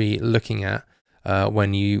going to be looking at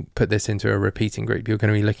when you put this into a repeating group. You're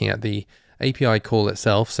going to be looking at the API call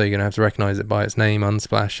itself, so you're going to have to recognize it by its name,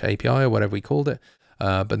 Unsplash API or whatever we called it.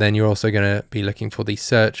 But then you're also going to be looking for the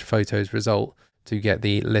search photos result to get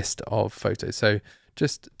the list of photos. So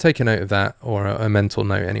just take a note of that, or a mental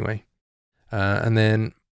note anyway. And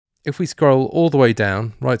then if we scroll all the way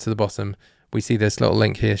down right to the bottom, we see this little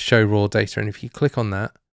link here, show raw data. And if you click on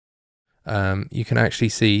that, you can actually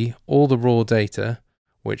see all the raw data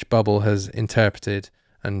which Bubble has interpreted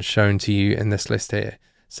and shown to you in this list here.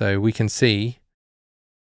 So we can see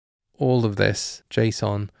all of this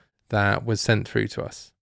JSON that was sent through to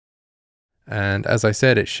us. And as I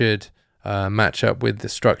said, it should match up with the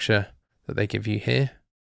structure that they give you here.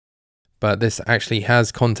 But this actually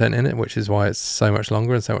has content in it, which is why it's so much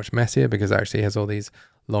longer and so much messier, because it actually has all these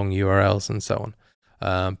long URLs and so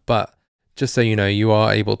on. But just so you know, you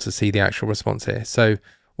are able to see the actual response here. So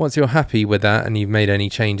once you're happy with that and you've made any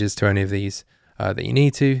changes to any of these that you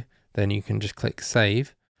need to, then you can just click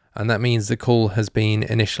save. And that means the call has been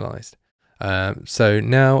initialized. So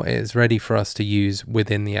now it is ready for us to use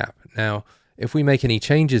within the app. Now, if we make any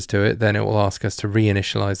changes to it, then it will ask us to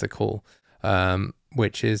reinitialize the call,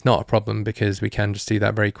 which is not a problem because we can just do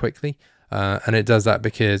that very quickly. And it does that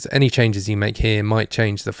because any changes you make here might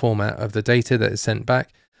change the format of the data that is sent back.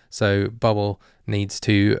 So Bubble needs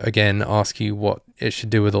to, again, ask you what it should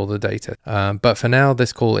do with all the data. But for now,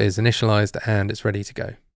 this call is initialized and it's ready to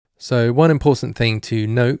go. So one important thing to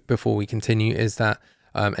note before we continue is that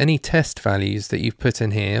any test values that you've put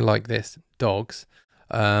in here, like this, dogs,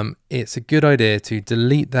 it's a good idea to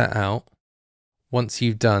delete that out once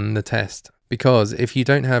you've done the test. Because if you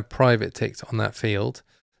don't have private ticked on that field,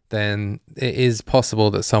 then it is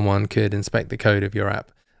possible that someone could inspect the code of your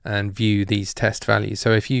app and view these test values.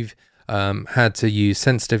 So if you've had to use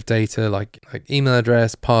sensitive data like email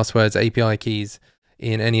address, passwords, API keys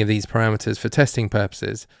in any of these parameters for testing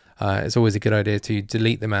purposes, it's always a good idea to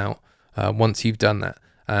delete them out once you've done that.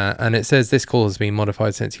 And it says this call has been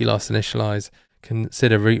modified since you last initialized.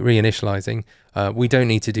 Consider reinitializing. We don't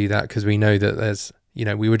need to do that because we know that there's,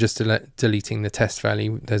 we were just deleting the test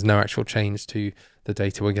value. There's no actual change to the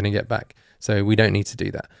data we're going to get back. So we don't need to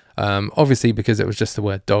do that. Obviously, because it was just the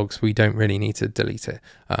word dogs, we don't really need to delete it.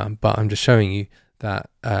 But I'm just showing you that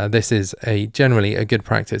this is generally a good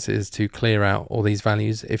practice, is to clear out all these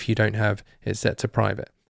values if you don't have it set to private.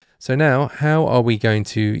 So now, how are we going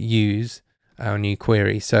to use our new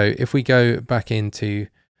query? So if we go back into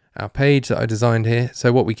our page that I designed here,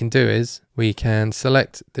 so what we can do is we can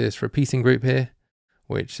select this repeating group here,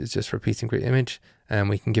 which is just repeating group image, and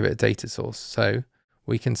we can give it a data source. So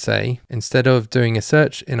we can say, instead of doing a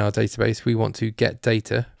search in our database, we want to get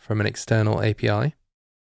data from an external API.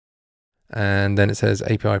 And then it says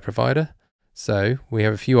API provider. So we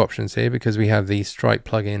have a few options here because we have the Stripe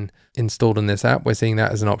plugin installed in this app. We're seeing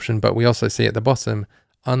that as an option, but we also see at the bottom,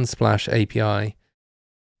 Unsplash API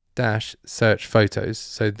dash search photos.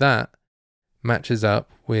 So that matches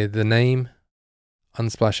up with the name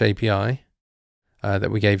Unsplash API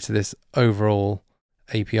that we gave to this overall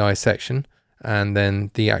API section, and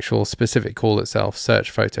then the actual specific call itself,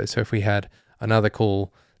 search photos. So if we had another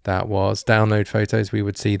call that was download photos, we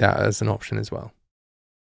would see that as an option as well.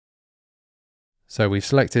 So we've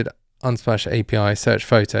selected Unsplash API search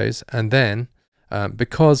photos, and then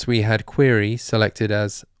because we had query selected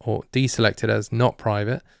as or deselected as not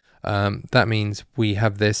private, that means we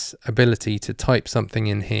have this ability to type something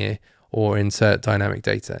in here or insert dynamic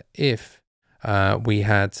data. If we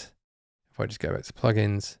had, if I just go back to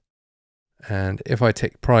plugins, and if I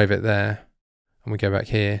tick private there and we go back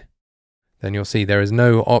here, then you'll see there is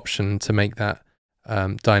no option to make that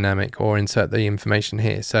dynamic or insert the information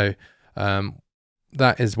here. So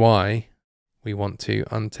that is why we want to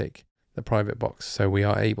untick the private box, so we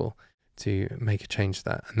are able to make a change to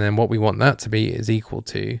that. And then what we want that to be is equal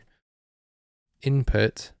to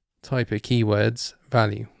input type of keywords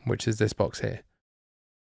value, which is this box here.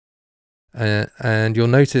 And you'll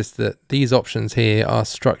notice that these options here are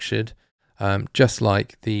structured just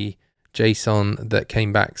like the JSON that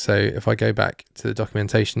came back. So if I go back to the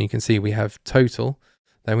documentation, you can see we have total,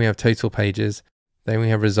 then we have total pages, then we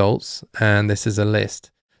have results, and this is a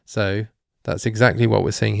list. So that's exactly what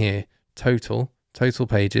we're seeing here. Total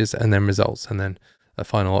pages, and then results, and then a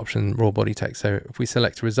final option, raw body text. So if we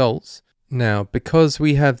select results, now because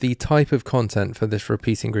we have the type of content for this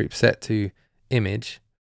repeating group set to image,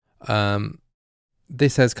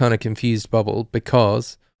 this has kind of confused Bubble,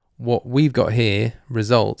 because what we've got here,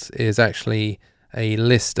 results, is actually a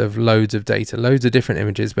list of loads of data, loads of different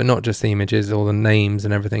images, but not just the images, all the names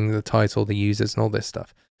and everything, the title, the users, and all this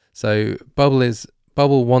stuff. So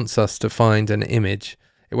Bubble wants us to find an image.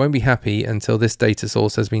 It won't be happy until this data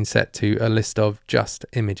source has been set to a list of just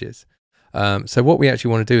images. So what we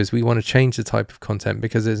actually want to do is we want to change the type of content,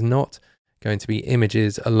 because it's not going to be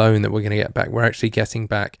images alone that we're going to get back. We're actually getting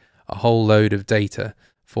back a whole load of data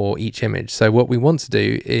for each image. So what we want to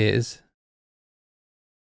do is,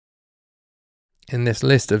 in this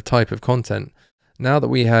list of type of content, now that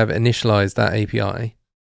we have initialized that API,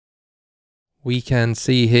 we can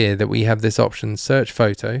see here that we have this option search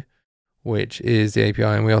photo, which is the API,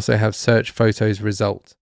 and we also have search photos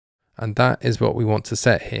result. And that is what we want to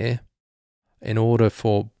set here in order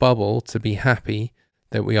for Bubble to be happy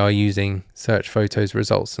that we are using search photos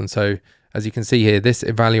results. And so as you can see here, this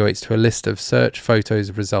evaluates to a list of search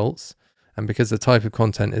photos results. And because the type of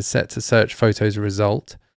content is set to search photos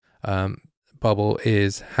result, Bubble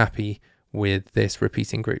is happy with this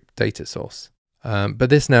repeating group data source. But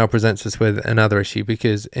this now presents us with another issue,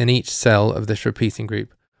 because in each cell of this repeating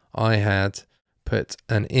group, I had put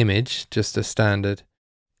an image, just a standard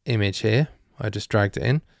image here. I just dragged it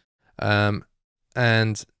in.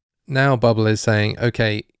 And now Bubble is saying,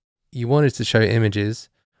 okay, you wanted to show images,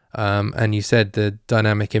 and you said the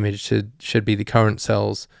dynamic image should be the current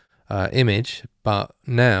cell's image, but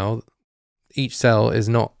now each cell is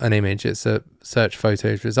not an image, it's a search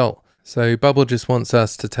photos result. So Bubble just wants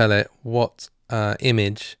us to tell it what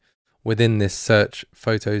image within this search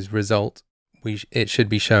photos result it should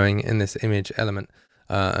be showing in this image element.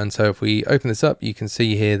 And so if we open this up, you can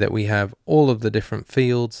see here that we have all of the different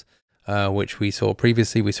fields which we saw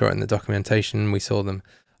previously. We saw it in the documentation. We saw them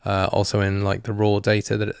also in like the raw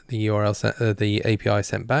data that the URL the API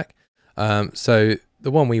sent back. So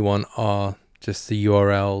the one we want are just the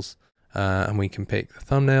URLs, and we can pick the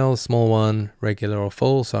thumbnail, small one, regular or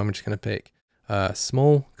full. So I'm just going to pick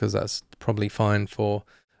small, because that's probably fine for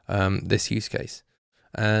this use case.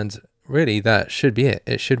 And really that should be it.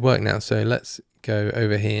 It should work now. So let's go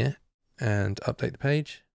over here and update the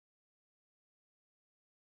page.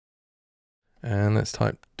 And let's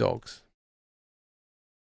type dogs.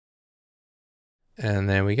 And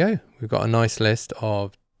there we go. We've got a nice list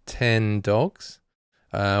of 10 dogs,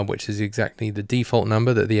 which is exactly the default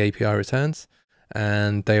number that the API returns.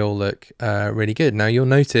 And they all look really good. Now you'll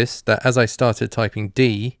notice that as I started typing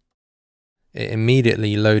D, it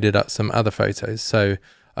immediately loaded up some other photos. So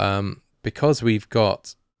because we've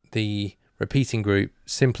got the repeating group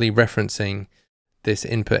simply referencing this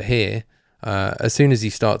input here, as soon as you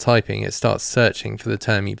start typing, it starts searching for the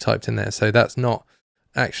term you've typed in there. So that's not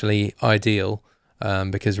actually ideal,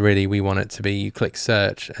 because really we want it to be, you click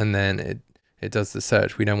search and then it does the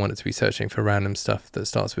search. We don't want it to be searching for random stuff that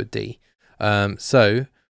starts with D. So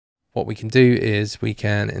what we can do is we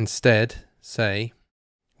can instead say,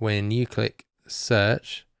 when you click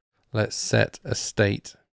search, let's set a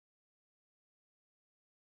state.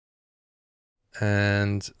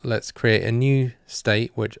 And let's create a new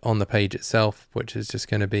state which on the page itself, which is just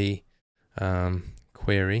going to be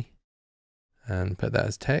query, and put that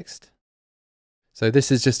as text. So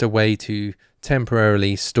this is just a way to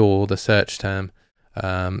temporarily store the search term,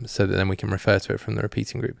 so that then we can refer to it from the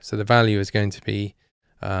repeating group. So the value is going to be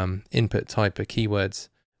input type of keywords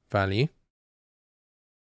value.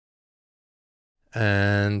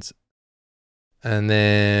 And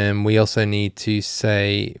then we also need to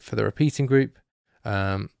say for the repeating group,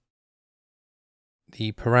 the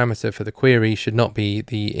parameter for the query should not be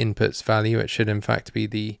the inputs value. It should in fact be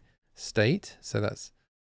the state. So that's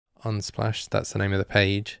Unsplash. That's the name of the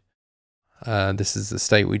page. This is the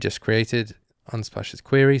state we just created. Unsplash's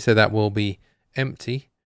query. So that will be empty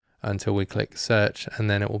until we click search, and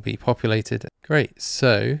then it will be populated. Great.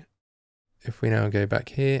 So if we now go back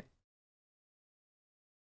here,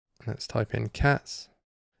 let's type in cats.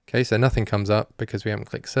 Okay, so nothing comes up because we haven't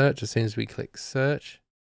clicked search. As soon as we click search,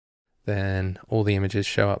 then all the images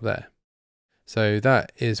show up there. So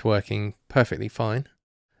that is working perfectly fine.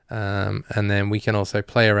 And then we can also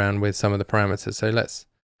play around with some of the parameters. So let's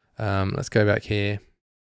go back here.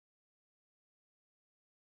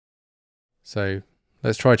 So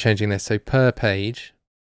let's try changing this. So per page,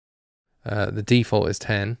 the default is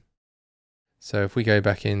 10. So if we go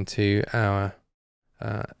back into our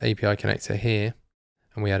API connector here,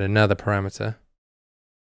 and we add another parameter,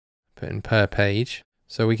 put in per page.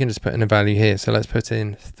 So we can just put in a value here. So let's put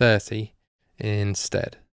in 30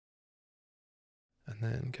 instead. And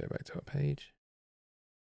then go back to our page.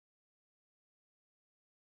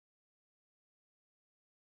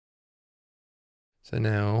 So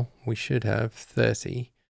now we should have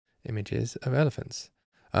 30 images of elephants.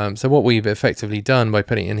 So what we've effectively done by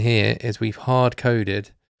putting it in here is we've hard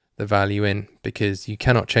coded the value in, because you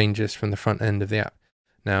cannot change this from the front end of the app.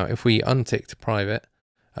 Now, if we unticked private,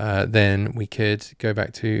 then we could go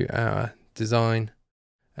back to our design,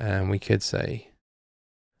 and we could say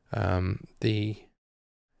well,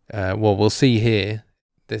 we'll see here,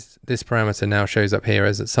 this parameter now shows up here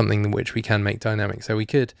as something which we can make dynamic. So we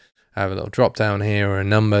could have a little drop down here or a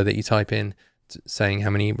number that you type in saying how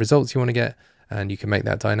many results you want to get, and you can make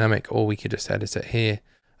that dynamic, or we could just edit it here.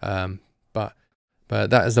 But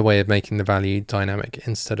that is the way of making the value dynamic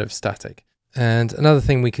instead of static. And another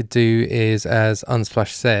thing we could do is, as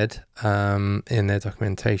Unsplash said in their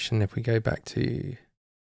documentation, if we go back to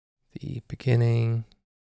the beginning,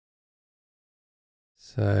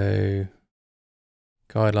 so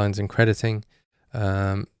guidelines and crediting.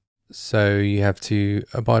 So you have to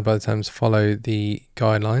abide by the terms, follow the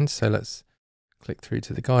guidelines. So let's click through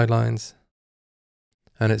to the guidelines.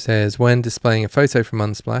 And it says, when displaying a photo from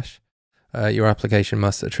Unsplash, your application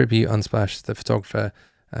must attribute Unsplash to the photographer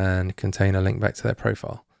and contain a link back to their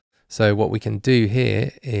profile. So what we can do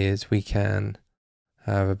here is we can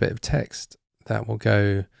have a bit of text that will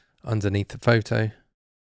go underneath the photo,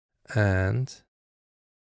 and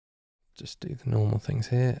just do the normal things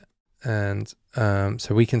here. And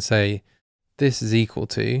so we can say this is equal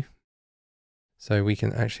to, so we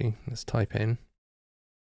can actually, let's type in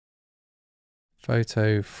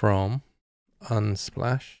photo from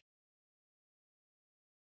Unsplash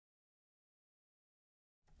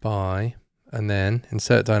by, and then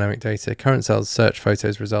insert dynamic data, current sales search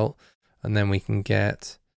photos result, and then we can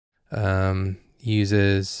get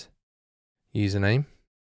user's username.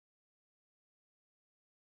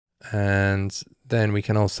 And then we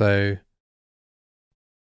can also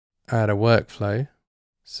add a workflow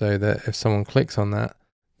so that if someone clicks on that,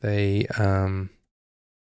 they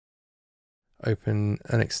open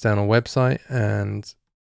an external website, and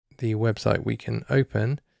the website we can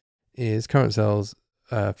open is current sales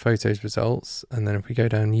photos results. And then if we go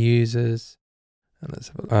down users, and let's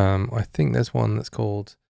have I think there's one that's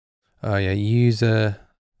called user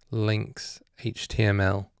links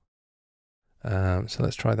HTML. So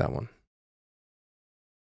let's try that one.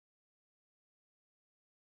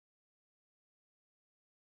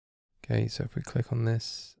 Okay, so if we click on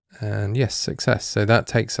this, and yes, success. So that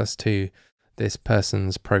takes us to this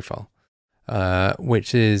person's profile,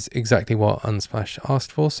 which is exactly what Unsplash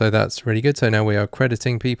asked for. So that's really good. So now we are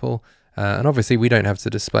crediting people, and obviously we don't have to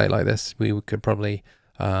display it like this. We could probably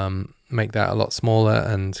make that a lot smaller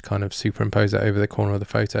and kind of superimpose it over the corner of the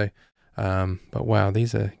photo. But wow,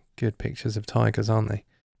 these are good pictures of tigers, aren't they?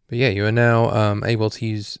 But yeah, you are now able to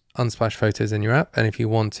use Unsplash photos in your app. And if you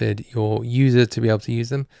wanted your user to be able to use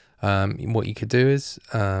them, what you could do is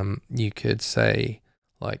you could say,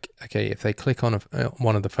 like, okay, if they click on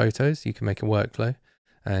one of the photos, you can make a workflow,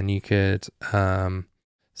 and you could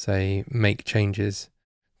say make changes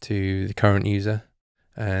to the current user,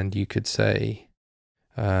 and you could say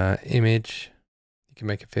image. You can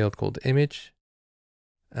make a field called image,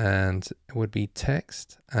 and it would be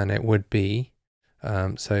text, and it would be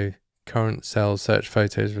so current sales search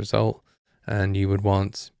photos result, and you would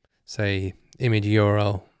want, say, image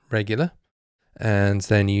URL regular. And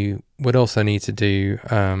then you would also need to do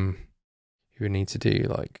you would need to do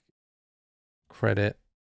like credit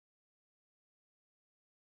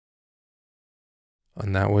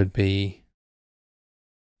And that would be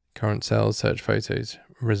current sales, search photos,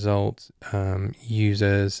 result,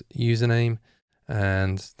 users, username,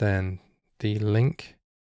 and then the link,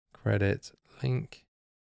 credit link,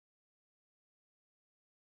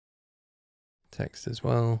 text as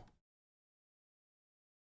well.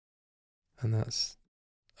 And that's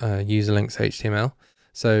user links HTML.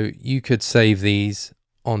 So you could save these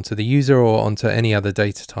onto the user or onto any other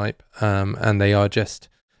data type, and they are just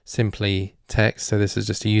simply text. So this is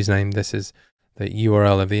just a username, this is the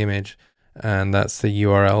URL of the image, and that's the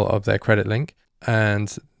URL of their credit link,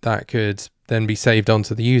 and that could then be saved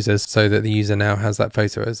onto the users so that the user now has that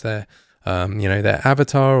photo as their their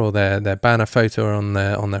avatar or their banner photo on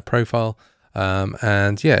their profile.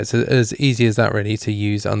 And yeah, it's as easy as that really to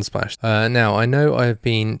use Unsplash. Now I know I've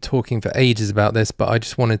been talking for ages about this, but I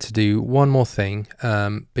just wanted to do one more thing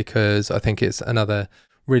because I think it's another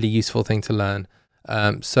really useful thing to learn.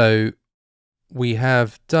 So we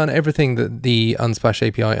have done everything that the Unsplash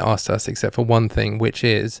API asked us except for one thing, which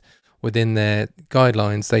is within their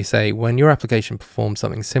guidelines, they say when your application performs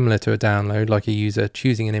something similar to a download, like a user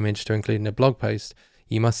choosing an image to include in a blog post,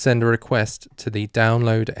 you must send a request to the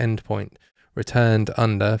download endpoint returned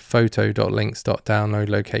under photo.links.download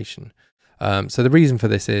location. So the reason for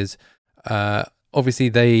this is obviously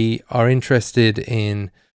they are interested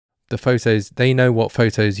in the photos. They know what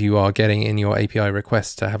photos you are getting in your API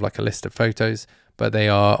request to have like a list of photos, but they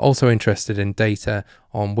are also interested in data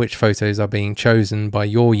on which photos are being chosen by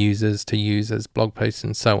your users to use as blog posts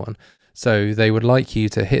and so on. So they would like you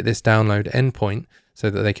to hit this download endpoint so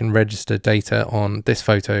that they can register data on this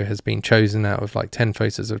photo has been chosen out of like 10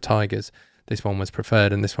 photos of tigers. This one was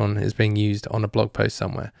preferred and this one is being used on a blog post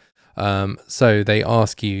somewhere. So they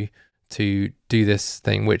ask you to do this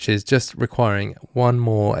thing, which is just requiring one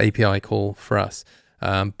more API call for us.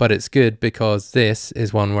 But it's good because this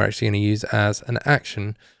is one we're actually going to use as an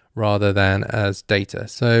action rather than as data.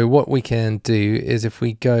 So what we can do is if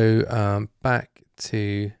we go back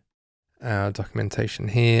to our documentation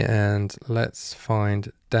here and let's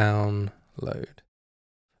find download.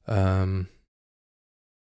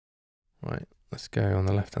 Right, let's go on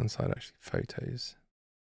the left hand side actually, photos.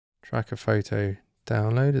 Track a photo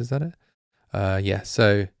download, is that it? Yeah,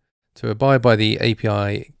 so to abide by the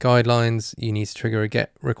API guidelines, you need to trigger a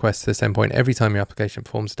GET request to this endpoint every time your application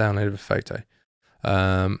performs a download of a photo.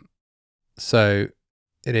 So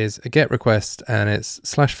it is a GET request and it's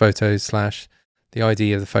 /photos/ the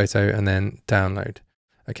ID of the photo and then download.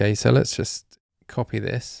 Okay, so let's just copy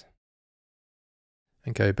this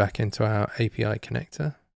and go back into our API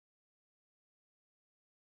connector.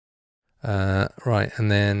 Right,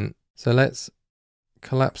 and then, so let's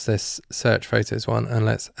collapse this search photos one and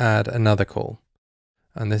let's add another call.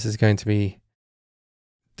 And this is going to be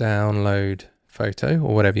download photo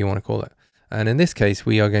or whatever you want to call it. And in this case,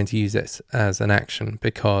 we are going to use this as an action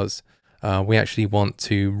because we actually want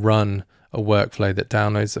to run a workflow that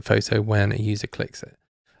downloads the photo when a user clicks it.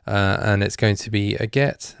 And it's going to be a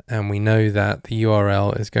GET, and we know that the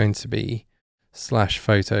URL is going to be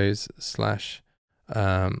 /photos/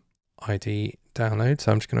 ID download.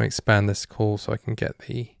 So I'm just going to expand this call so I can get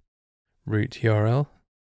the root URL.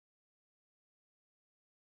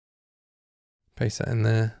 Paste that in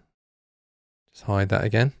there. Just hide that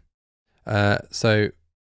again. So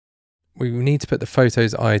we need to put the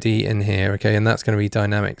photos ID in here, okay, and that's going to be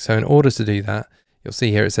dynamic. So in order to do that, you'll see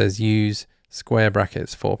here it says use square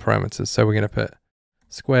brackets for parameters. So we're going to put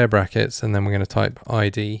square brackets and then we're going to type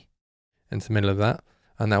ID into the middle of that,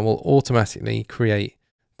 and that will automatically create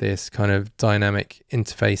this kind of dynamic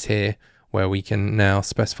interface here where we can now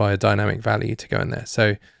specify a dynamic value to go in there.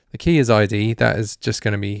 So the key is ID, that is just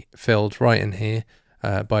going to be filled right in here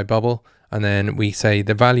by bubble, and then we say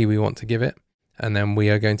the value we want to give it, and then we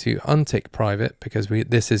are going to untick private because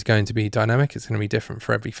this is going to be dynamic, it's going to be different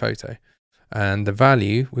for every photo. And the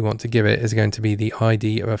value we want to give it is going to be the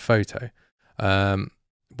ID of a photo.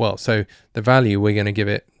 Well, so the value we're going to give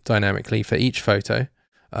it dynamically for each photo,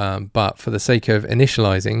 but for the sake of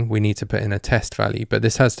initializing, we need to put in a test value. But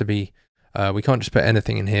this has to be, we can't just put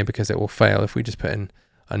anything in here because it will fail. If we just put in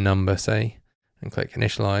a number, say, and click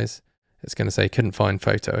initialize, it's going to say couldn't find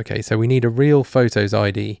photo. Okay, so we need a real photos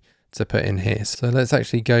ID to put in here. So let's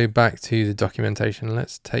actually go back to the documentation.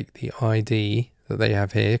 Let's take the ID that they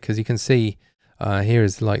have here, because you can see here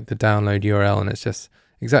is like the download URL, and it's just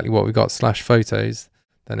exactly what we've got, /photos,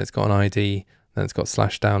 then it's got an ID, then it's got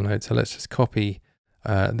 /download. So let's just copy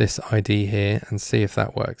this ID here and see if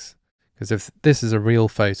that works, because if this is a real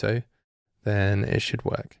photo, then it should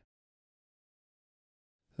work.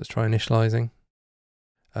 Let's try initializing.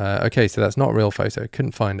 Okay, so that's not a real photo,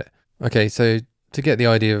 couldn't find it. Okay, so To get the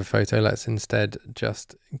ID of a photo, let's instead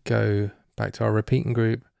just go back to our repeating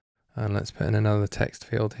group and let's put in another text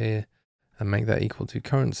field here and make that equal to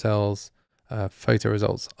current cells photo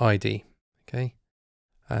results ID. Okay,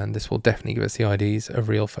 and this will definitely give us the IDs of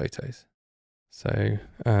real photos. So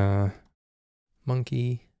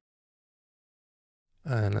monkey,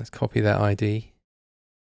 and let's copy that ID,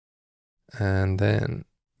 and then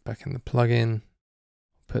back in the plugin,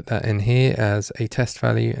 put that in here as a test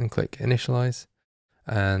value and click initialize,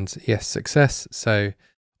 and yes, success. So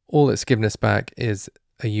all it's given us back is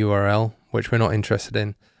a URL, which we're not interested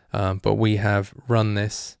in, but we have run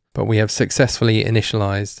this, but we have successfully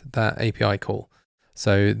initialized that API call.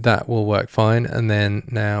 So that will work fine. And then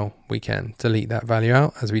now we can delete that value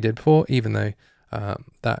out as we did before, even though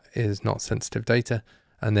that is not sensitive data.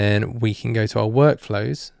 And then we can go to our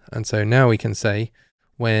workflows. And so now we can say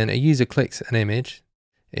when a user clicks an image,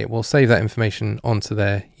 it will save that information onto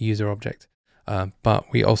their user object. But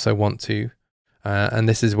we also want to, and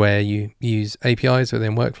this is where you use APIs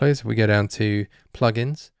within workflows. If we go down to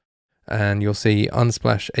plugins, and you'll see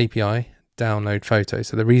Unsplash API download photo.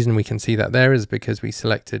 So the reason we can see that there is because we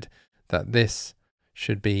selected that this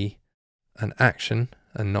should be an action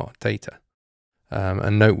and not data.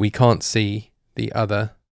 And note we can't see the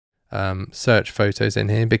other search photos in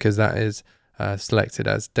here because that is selected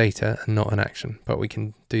as data and not an action. But we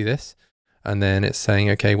can do this, and then it's saying,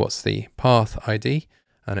 okay, what's the path ID?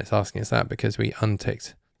 And it's asking us that because we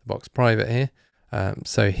unticked the box private here.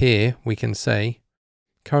 So here we can say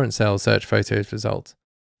current cell search photos result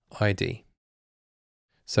ID.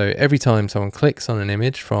 So every time someone clicks on an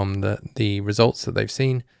image from the results that they've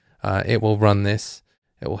seen, it will run this,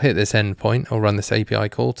 it will hit this endpoint, it'll run this API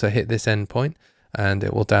call to hit this endpoint, and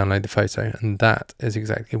it will download the photo. And that is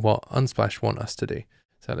exactly what Unsplash want us to do.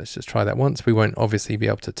 So let's just try that once. We won't obviously be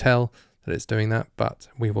able to tell that it's doing that, but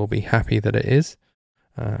we will be happy that it is.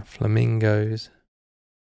 Flamingos.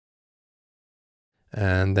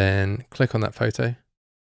 And then click on that photo.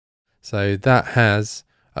 So that has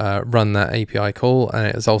run that API call, and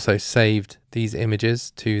it has also saved these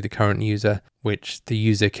images to the current user, which the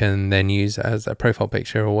user can then use as a profile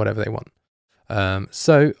picture or whatever they want.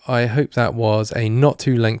 So I hope that was a not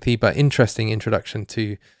too lengthy but interesting introduction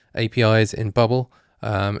to APIs in Bubble.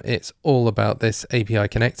 It's all about this API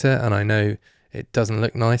connector, and I know it doesn't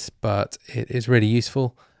look nice, but it is really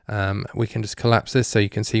useful. We can just collapse this so you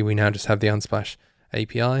can see we now just have the Unsplash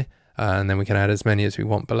API. And then we can add as many as we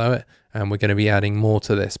want below it, and we're going to be adding more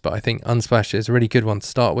to this. But I think Unsplash is a really good one to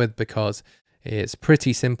start with because it's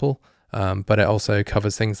pretty simple, but it also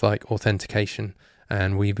covers things like authentication,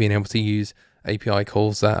 and we've been able to use API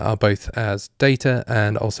calls that are both as data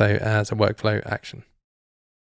and also as a workflow action.